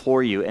just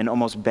implore you and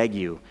almost beg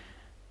you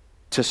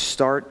to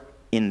start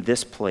in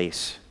this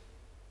place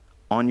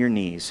on your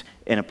knees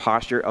in a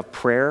posture of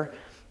prayer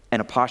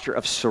and a posture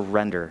of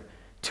surrender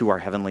to our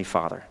Heavenly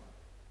Father.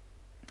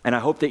 And I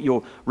hope that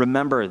you'll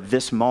remember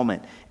this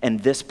moment and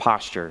this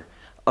posture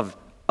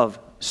of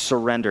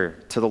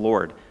surrender to the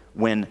Lord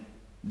when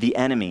the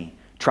enemy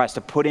tries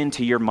to put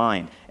into your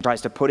mind,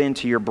 tries to put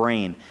into your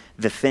brain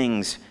the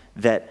things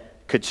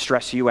that could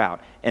stress you out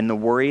and the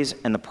worries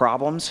and the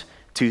problems,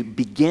 to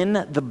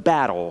begin the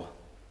battle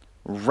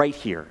right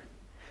here,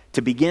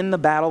 to begin the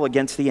battle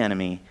against the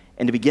enemy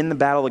and to begin the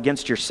battle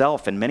against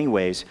yourself in many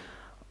ways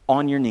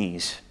on your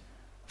knees,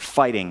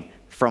 fighting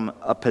from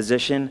a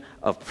position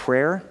of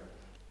prayer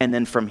and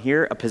then from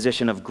here a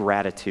position of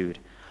gratitude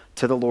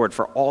to the Lord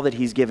for all that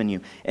He's given you,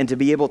 and to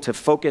be able to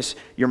focus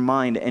your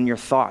mind and your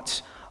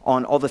thoughts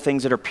on all the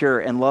things that are pure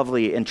and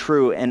lovely and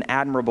true and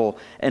admirable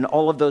and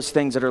all of those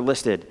things that are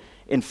listed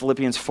in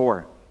Philippians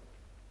 4.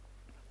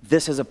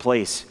 This is a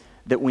place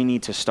that we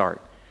need to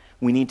start.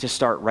 We need to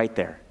start right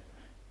there.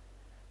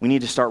 We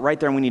need to start right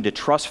there, and we need to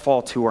trust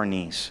fall to our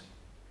knees.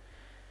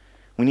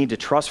 We need to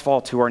trust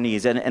fall to our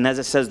knees. And as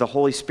it says, the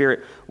Holy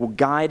Spirit will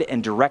guide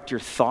and direct your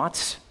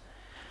thoughts,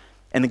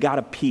 and the God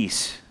of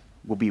peace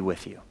will be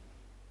with you.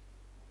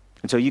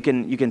 And so you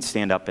can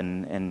stand up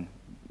and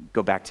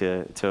go back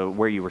to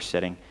where you were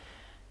sitting.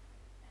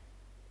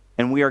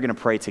 And we are going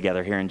to pray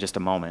together here in just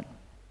a moment.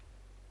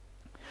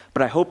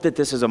 But I hope that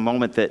this is a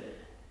moment that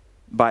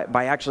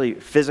by actually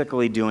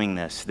physically doing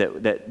this,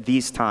 that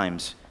these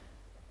times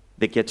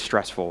that get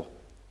stressful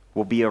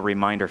will be a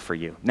reminder for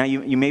you. Now,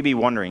 you may be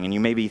wondering and you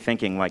may be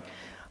thinking like,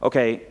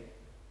 okay,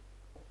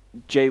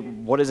 Jay,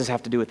 what does this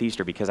have to do with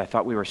Easter? Because I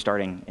thought we were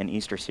starting an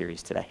Easter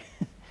series today.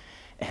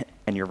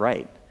 And you're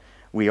right,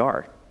 we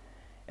are.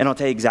 And I'll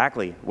tell you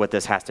exactly what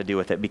this has to do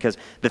with it, because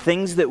the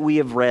things that we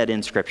have read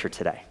in Scripture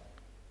today,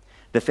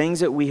 the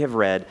things that we have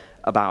read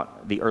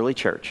about the early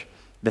church,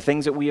 the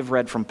things that we have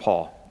read from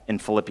Paul in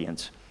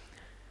Philippians,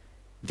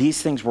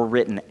 these things were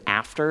written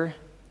after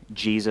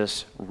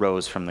Jesus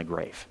rose from the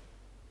grave.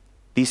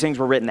 These things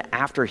were written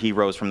after he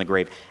rose from the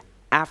grave,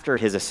 after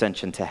his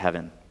ascension to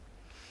heaven.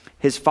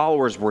 His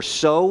followers were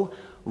so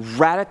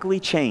radically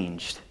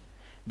changed.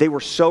 They were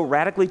so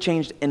radically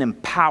changed and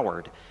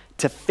empowered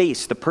to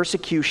face the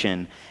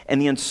persecution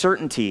and the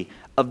uncertainty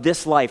of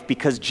this life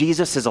because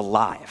Jesus is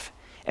alive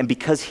and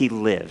because he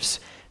lives.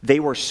 They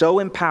were so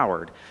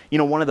empowered. You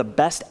know, one of the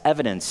best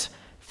evidence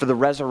for the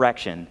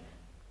resurrection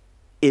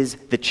is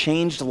the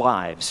changed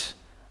lives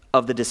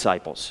of the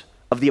disciples,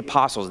 of the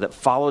apostles that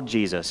followed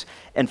Jesus,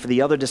 and for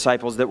the other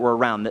disciples that were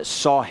around that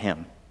saw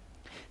him,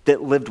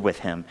 that lived with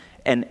him,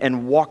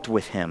 and walked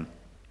with him.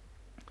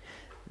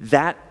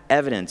 That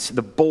evidence,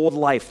 the bold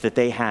life that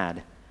they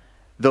had,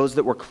 those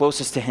that were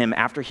closest to him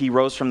after he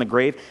rose from the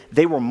grave,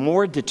 they were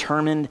more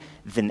determined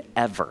than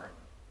ever.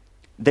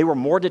 They were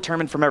more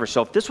determined from ever.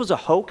 So if this was a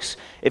hoax,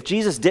 if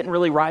Jesus didn't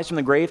really rise from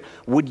the grave,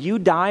 would you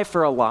die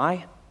for a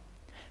lie?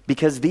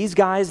 Because these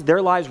guys,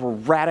 their lives were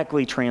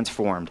radically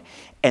transformed.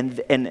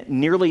 And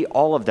nearly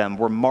all of them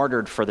were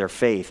martyred for their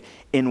faith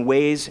in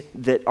ways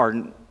that are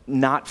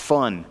not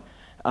fun.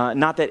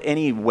 Not that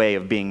any way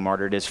of being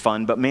martyred is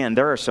fun, but man,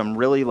 there are some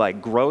really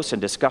gross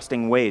and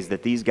disgusting ways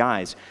that these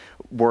guys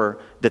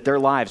that their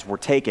lives were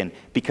taken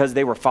because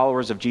they were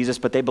followers of Jesus,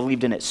 but they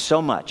believed in it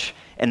so much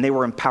and they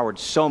were empowered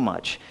so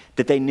much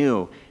that they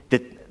knew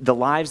that the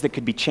lives that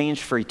could be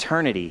changed for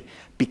eternity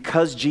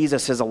because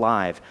Jesus is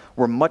alive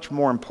were much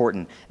more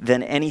important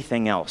than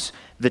anything else.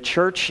 The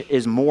church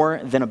is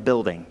more than a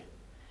building.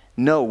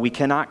 No, we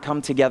cannot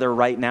come together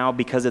right now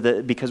because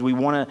we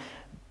want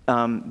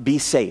to be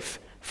safe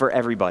for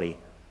everybody.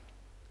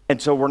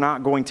 And so we're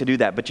not going to do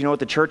that. But you know what?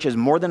 The church is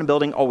more than a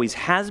building, always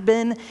has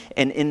been.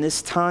 And in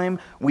this time,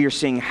 we are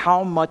seeing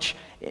how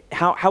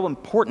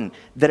important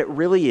that it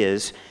really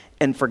is.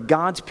 And for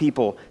God's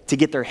people to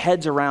get their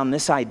heads around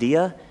this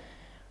idea,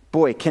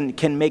 boy,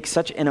 can make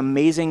such an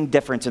amazing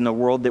difference in the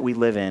world that we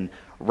live in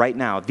right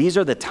now. These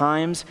are the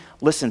times,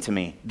 listen to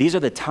me, these are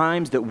the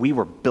times that we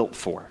were built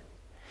for.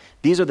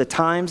 These are the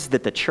times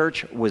that the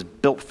church was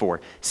built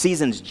for.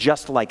 Seasons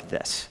just like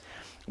this,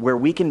 where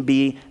we can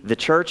be the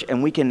church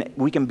and we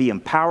can be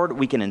empowered,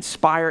 we can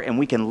inspire, and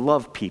we can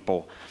love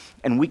people,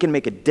 and we can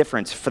make a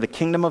difference for the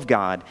kingdom of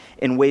God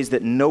in ways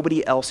that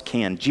nobody else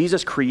can.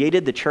 Jesus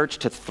created the church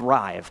to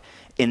thrive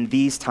in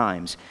these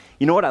times.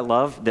 You know what I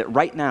love? That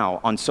right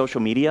now on social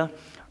media,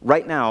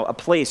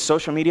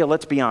 social media,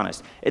 let's be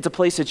honest, it's a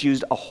place that's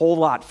used a whole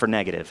lot for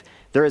negative.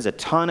 There is a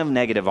ton of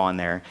negative on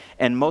there,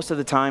 and most of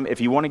the time, if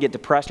you want to get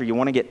depressed or you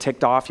want to get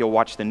ticked off, you'll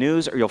watch the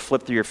news or you'll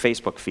flip through your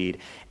Facebook feed,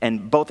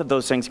 and both of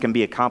those things can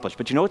be accomplished.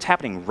 But you know what's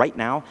happening right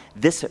now,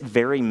 this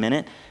very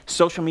minute?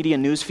 Social media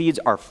news feeds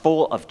are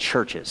full of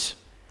churches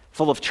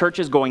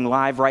going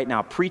live right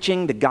now,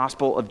 preaching the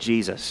gospel of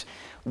Jesus,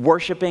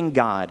 worshiping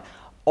God,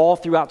 all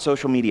throughout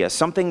social media.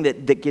 Something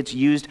that gets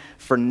used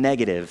for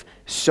negative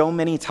so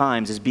many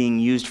times is being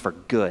used for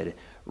good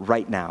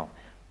right now.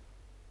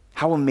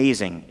 How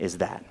amazing is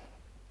that?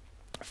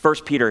 1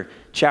 Peter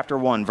chapter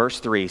 1, verse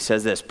 3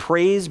 says this: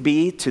 "Praise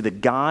be to the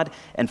God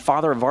and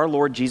Father of our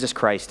Lord Jesus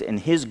Christ. In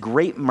his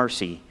great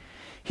mercy,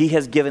 he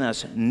has given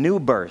us new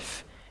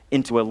birth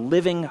into a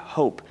living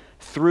hope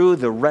through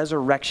the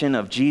resurrection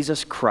of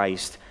Jesus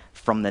Christ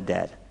from the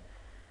dead."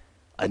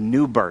 A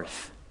new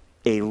birth,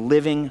 a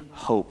living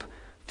hope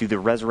through the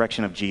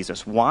resurrection of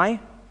Jesus. Why?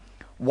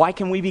 Why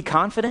can we be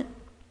confident?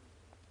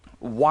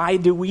 Why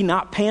do we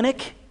not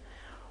panic?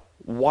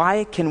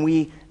 Why can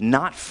we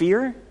not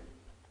fear?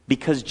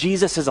 Because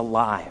Jesus is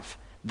alive.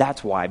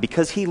 That's why.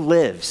 Because he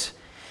lives.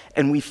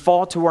 And we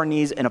fall to our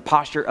knees in a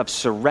posture of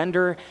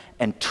surrender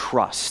and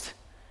trust.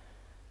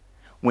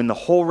 When the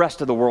whole rest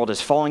of the world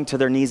is falling to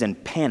their knees in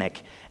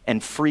panic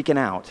and freaking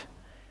out,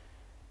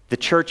 the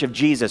church of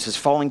Jesus is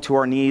falling to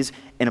our knees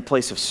in a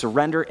place of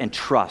surrender and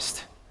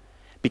trust,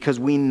 because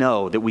we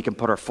know that we can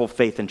put our full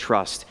faith and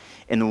trust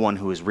in the one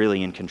who is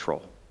really in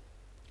control.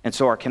 And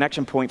so our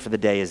connection point for the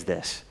day is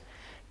this: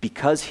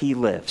 because he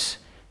lives,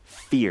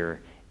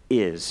 fear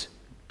is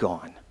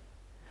gone.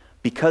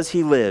 Because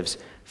he lives,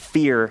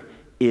 fear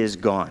is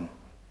gone.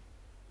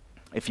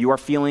 If you are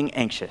feeling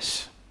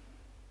anxious,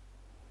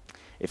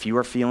 if you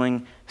are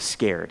feeling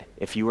scared,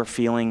 if you are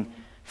feeling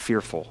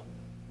fearful,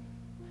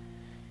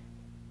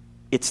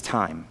 it's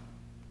time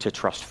to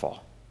trust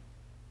fall.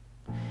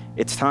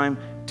 It's time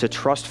to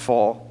trust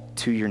fall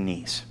to your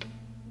knees.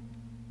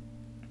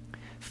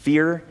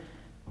 Fear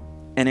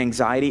and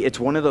anxiety, it's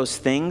one of those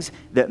things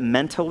that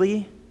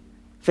mentally,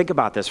 think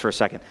about this for a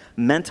second,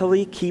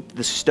 mentally keep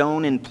the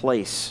stone in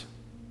place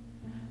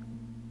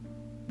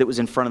that was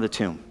in front of the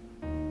tomb.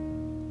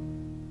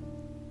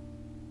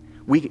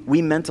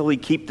 We mentally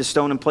keep the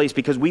stone in place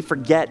because we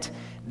forget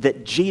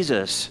that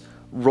Jesus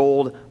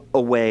rolled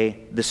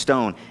away the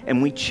stone.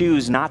 And we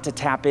choose not to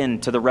tap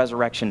into the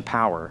resurrection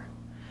power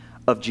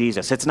of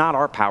Jesus. It's not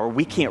our power.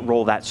 We can't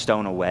roll that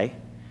stone away.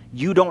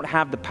 You don't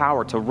have the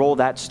power to roll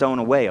that stone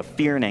away of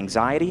fear and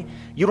anxiety.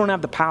 You don't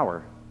have the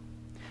power.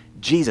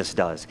 Jesus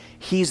does.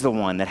 He's the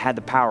one that had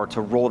the power to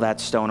roll that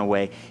stone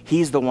away.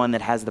 He's the one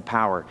that has the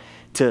power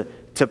to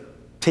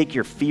take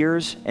your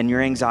fears and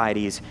your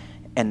anxieties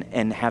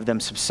and have them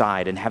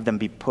subside and have them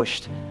be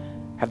pushed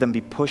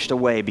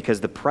away,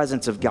 because the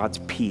presence of God's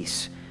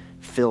peace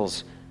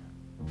fills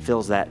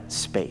that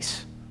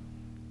space.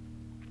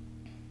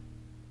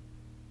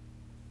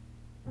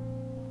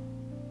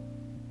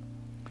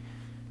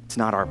 It's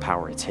not our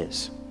power, it's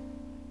his.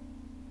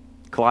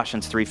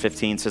 Colossians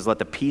 3:15 says, let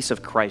the peace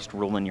of Christ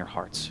rule in your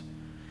hearts,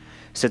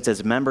 since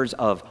as members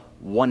of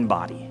one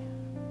body,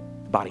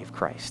 the body of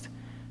Christ,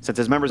 since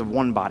as members of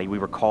one body we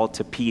were called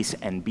to peace,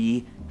 and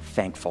be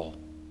thankful.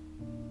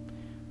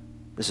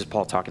 This is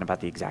Paul talking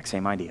about the exact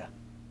same idea.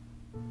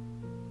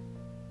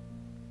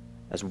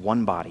 As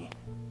one body,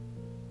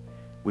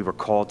 we were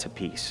called to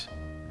peace,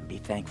 and be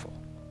thankful.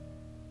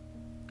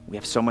 We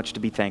have so much to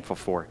be thankful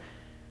for,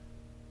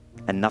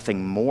 and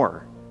nothing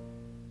more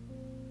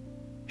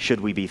should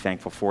we be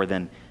thankful for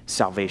than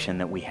salvation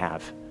that we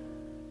have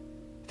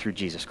through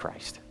Jesus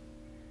Christ.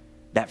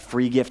 That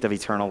free gift of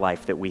eternal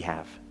life that we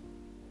have,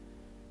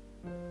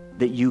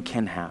 that you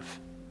can have.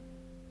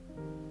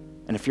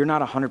 And if you're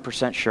not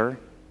 100% sure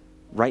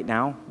right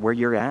now where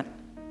you're at,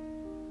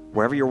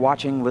 wherever you're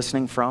watching,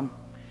 listening from,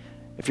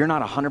 if you're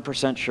not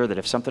 100% sure that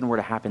if something were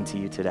to happen to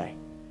you today,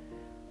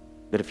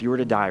 that if you were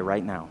to die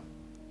right now,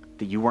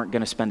 that you weren't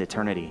going to spend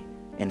eternity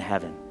in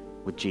heaven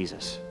with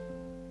Jesus,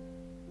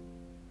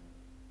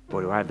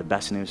 boy, do I have the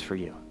best news for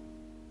you,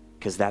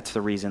 because that's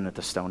the reason that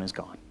the stone is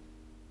gone.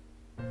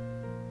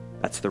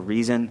 That's the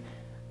reason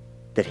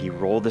that he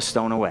rolled the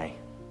stone away,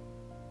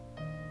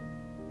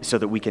 so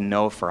that we can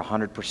know for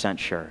 100%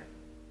 sure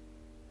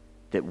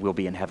that we'll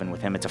be in heaven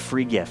with him. It's a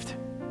free gift.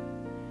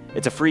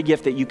 It's a free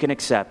gift that you can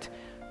accept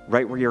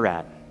right where you're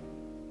at,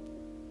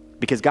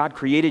 because God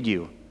created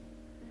you.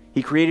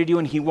 He created you,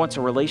 and he wants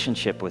a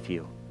relationship with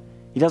you.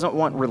 He doesn't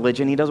want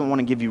religion. He doesn't want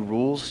to give you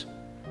rules.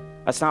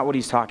 That's not what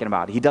he's talking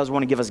about. He does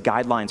want to give us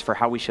guidelines for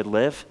how we should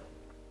live.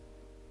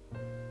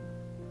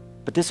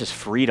 But this is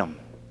freedom.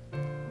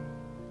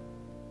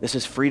 This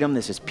is freedom.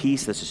 This is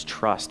peace. This is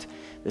trust.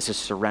 This is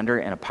surrender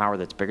and a power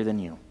that's bigger than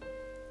you.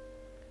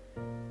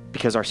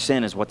 Because our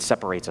sin is what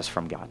separates us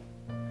from God.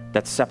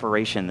 That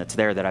separation that's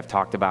there that I've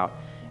talked about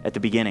at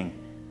the beginning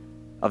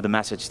of the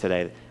message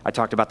today. I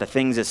talked about the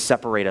things that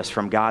separate us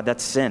from God.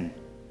 That's sin.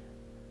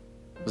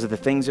 Those are the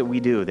things that we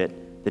do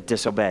that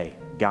disobey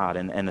God,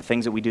 and the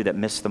things that we do that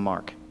miss the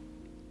mark.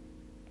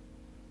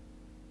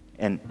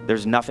 And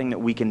there's nothing that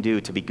we can do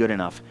to be good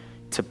enough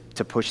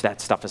to push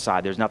that stuff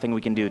aside. There's nothing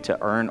we can do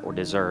to earn or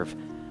deserve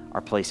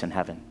our place in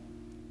heaven.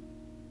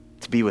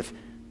 To be with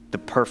the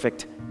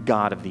perfect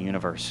God of the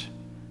universe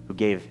who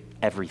gave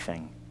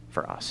everything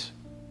for us.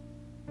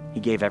 He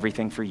gave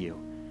everything for you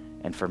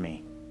and for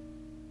me.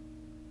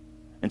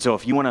 And so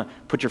if you want to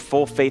put your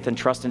full faith and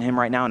trust in him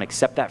right now and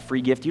accept that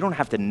free gift, you don't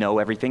have to know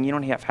everything. You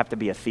don't have to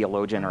be a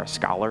theologian or a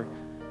scholar.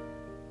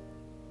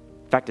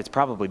 In fact, it's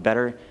probably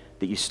better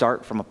that you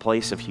start from a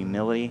place of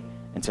humility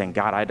and saying,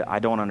 God, I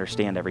don't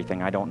understand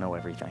everything. I don't know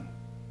everything.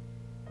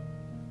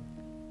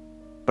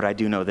 But I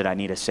do know that I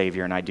need a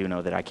Savior, and I do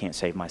know that I can't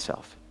save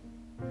myself.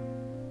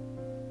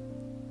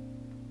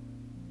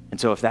 And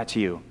so if that's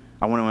you,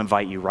 I want to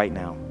invite you right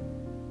now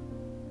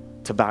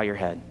to bow your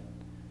head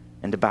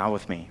and to bow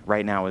with me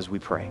right now as we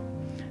pray.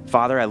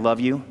 Father, I love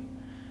you,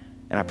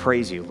 and I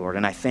praise you, Lord,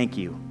 and I thank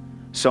you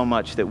so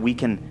much that we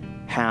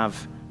can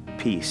have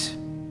peace.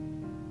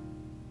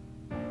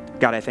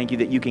 God, I thank you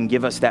that you can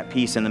give us that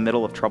peace in the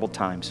middle of troubled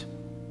times.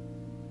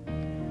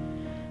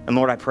 And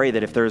Lord, I pray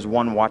that if there is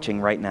one watching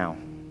right now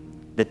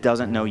that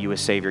doesn't know you as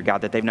Savior,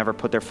 God, that they've never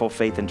put their full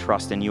faith and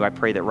trust in you, I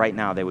pray that right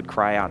now they would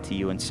cry out to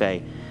you and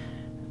say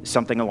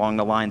something along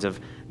the lines of,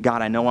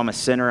 God, I know I'm a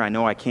sinner. I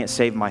know I can't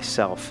save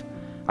myself.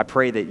 I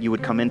pray that you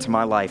would come into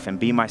my life and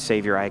be my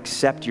Savior. I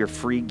accept your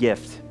free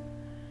gift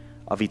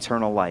of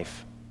eternal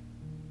life.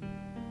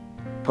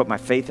 Put my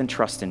faith and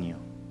trust in you.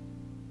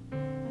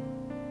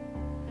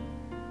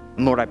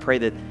 And Lord, I pray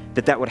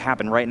that would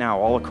happen right now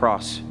all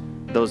across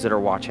those that are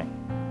watching.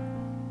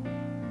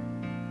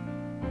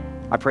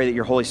 I pray that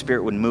your Holy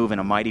Spirit would move in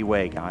a mighty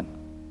way, God.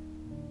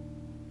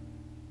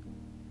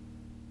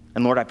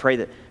 And Lord, I pray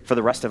that for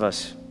the rest of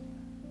us,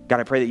 God,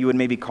 I pray that you would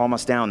maybe calm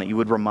us down, that you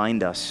would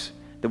remind us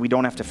that we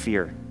don't have to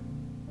fear.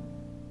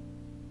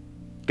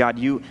 God,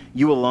 you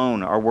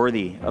alone are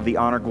worthy of the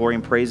honor, glory,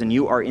 and praise, and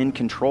you are in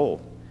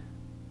control.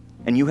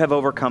 And you have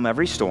overcome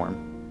every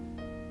storm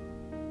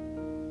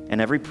and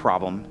every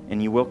problem,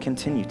 and you will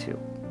continue to.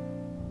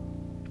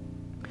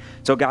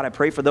 So God, I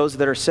pray for those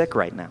that are sick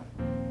right now.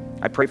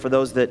 I pray for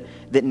those that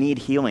need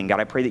healing. God,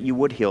 I pray that you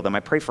would heal them. I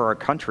pray for our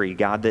country,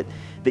 God,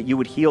 that you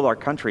would heal our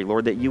country.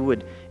 Lord, that you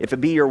would, if it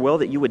be your will,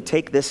 that you would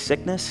take this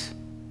sickness,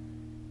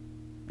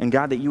 and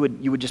God, that you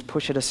would just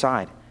push it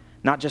aside,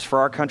 not just for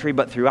our country,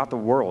 but throughout the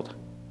world.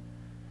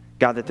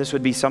 God, that this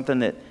would be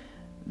something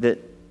that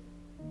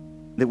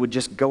would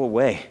just go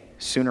away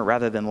sooner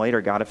rather than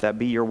later, God, if that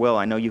be your will.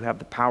 I know you have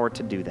the power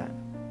to do that.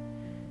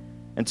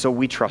 And so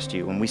we trust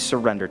you and we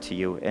surrender to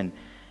you.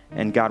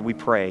 And God, we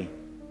pray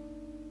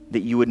that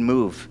you would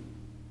move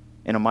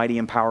in a mighty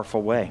and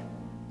powerful way.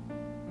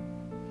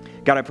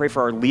 God, I pray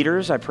for our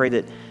leaders. I pray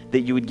that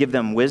you would give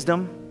them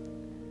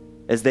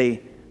wisdom as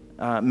they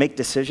make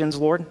decisions,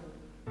 Lord.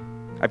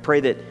 I pray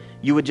that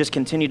you would just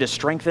continue to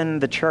strengthen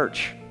the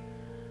church,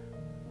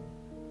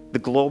 the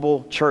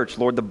global church,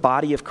 Lord, the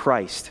body of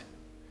Christ.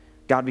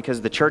 God,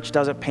 because the church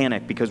doesn't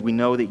panic, because we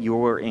know that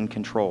you're in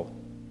control.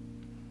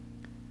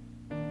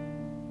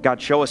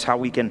 God, show us how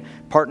we can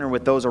partner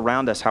with those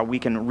around us, how we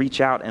can reach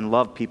out and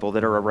love people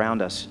that are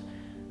around us,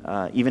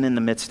 even in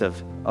the midst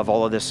of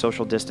all of this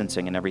social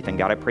distancing and everything.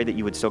 God, I pray that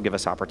you would still give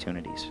us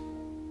opportunities.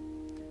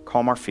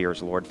 Calm our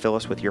fears, Lord. Fill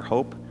us with your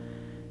hope,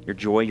 your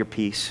joy, your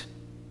peace,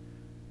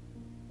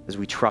 as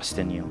we trust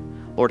in you.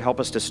 Lord,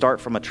 help us to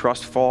start from a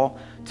trust fall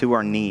to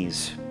our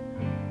knees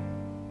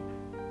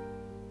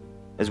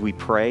as we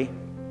pray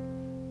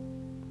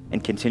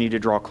and continue to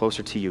draw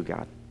closer to you,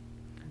 God.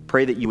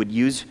 Pray that you would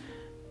use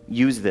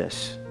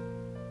this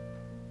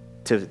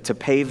to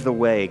pave the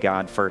way,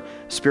 God, for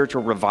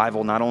spiritual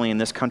revival, not only in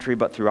this country,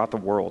 but throughout the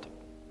world.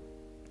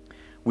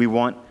 We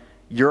want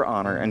your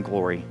honor and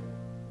glory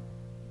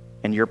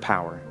and your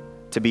power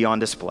to be on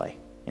display.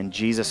 In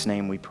Jesus'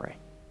 name we pray.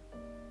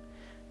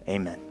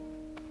 Amen.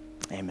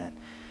 Amen.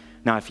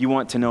 Now, if you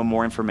want to know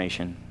more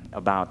information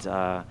about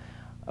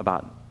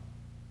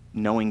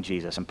knowing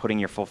Jesus and putting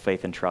your full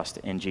faith and trust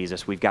in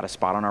Jesus, we've got a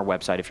spot on our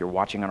website. If you're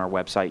watching on our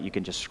website, you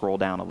can just scroll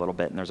down a little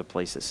bit and there's a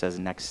place that says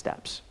Next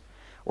Steps.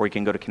 Or you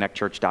can go to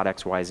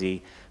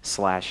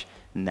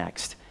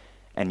connectchurch.xyz/next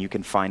and you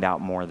can find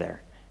out more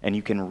there. And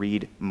you can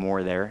read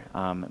more there.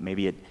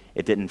 Maybe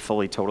it didn't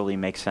fully, totally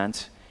make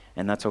sense,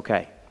 and that's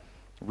okay.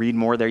 Read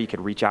more there. You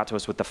could reach out to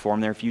us with the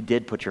form there. If you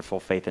did put your full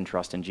faith and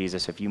trust in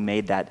Jesus, if you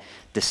made that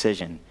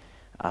decision,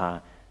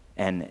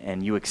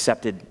 and you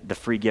accepted the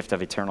free gift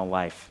of eternal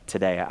life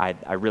today,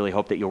 I really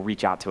hope that you'll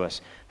reach out to us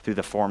through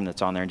the form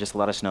that's on there and just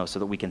let us know so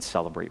that we can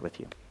celebrate with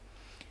you.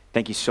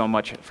 Thank you so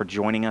much for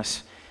joining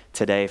us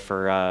today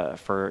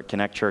for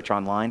Connect Church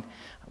Online.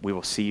 We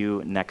will see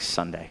you next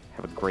Sunday.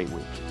 Have a great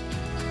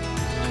week.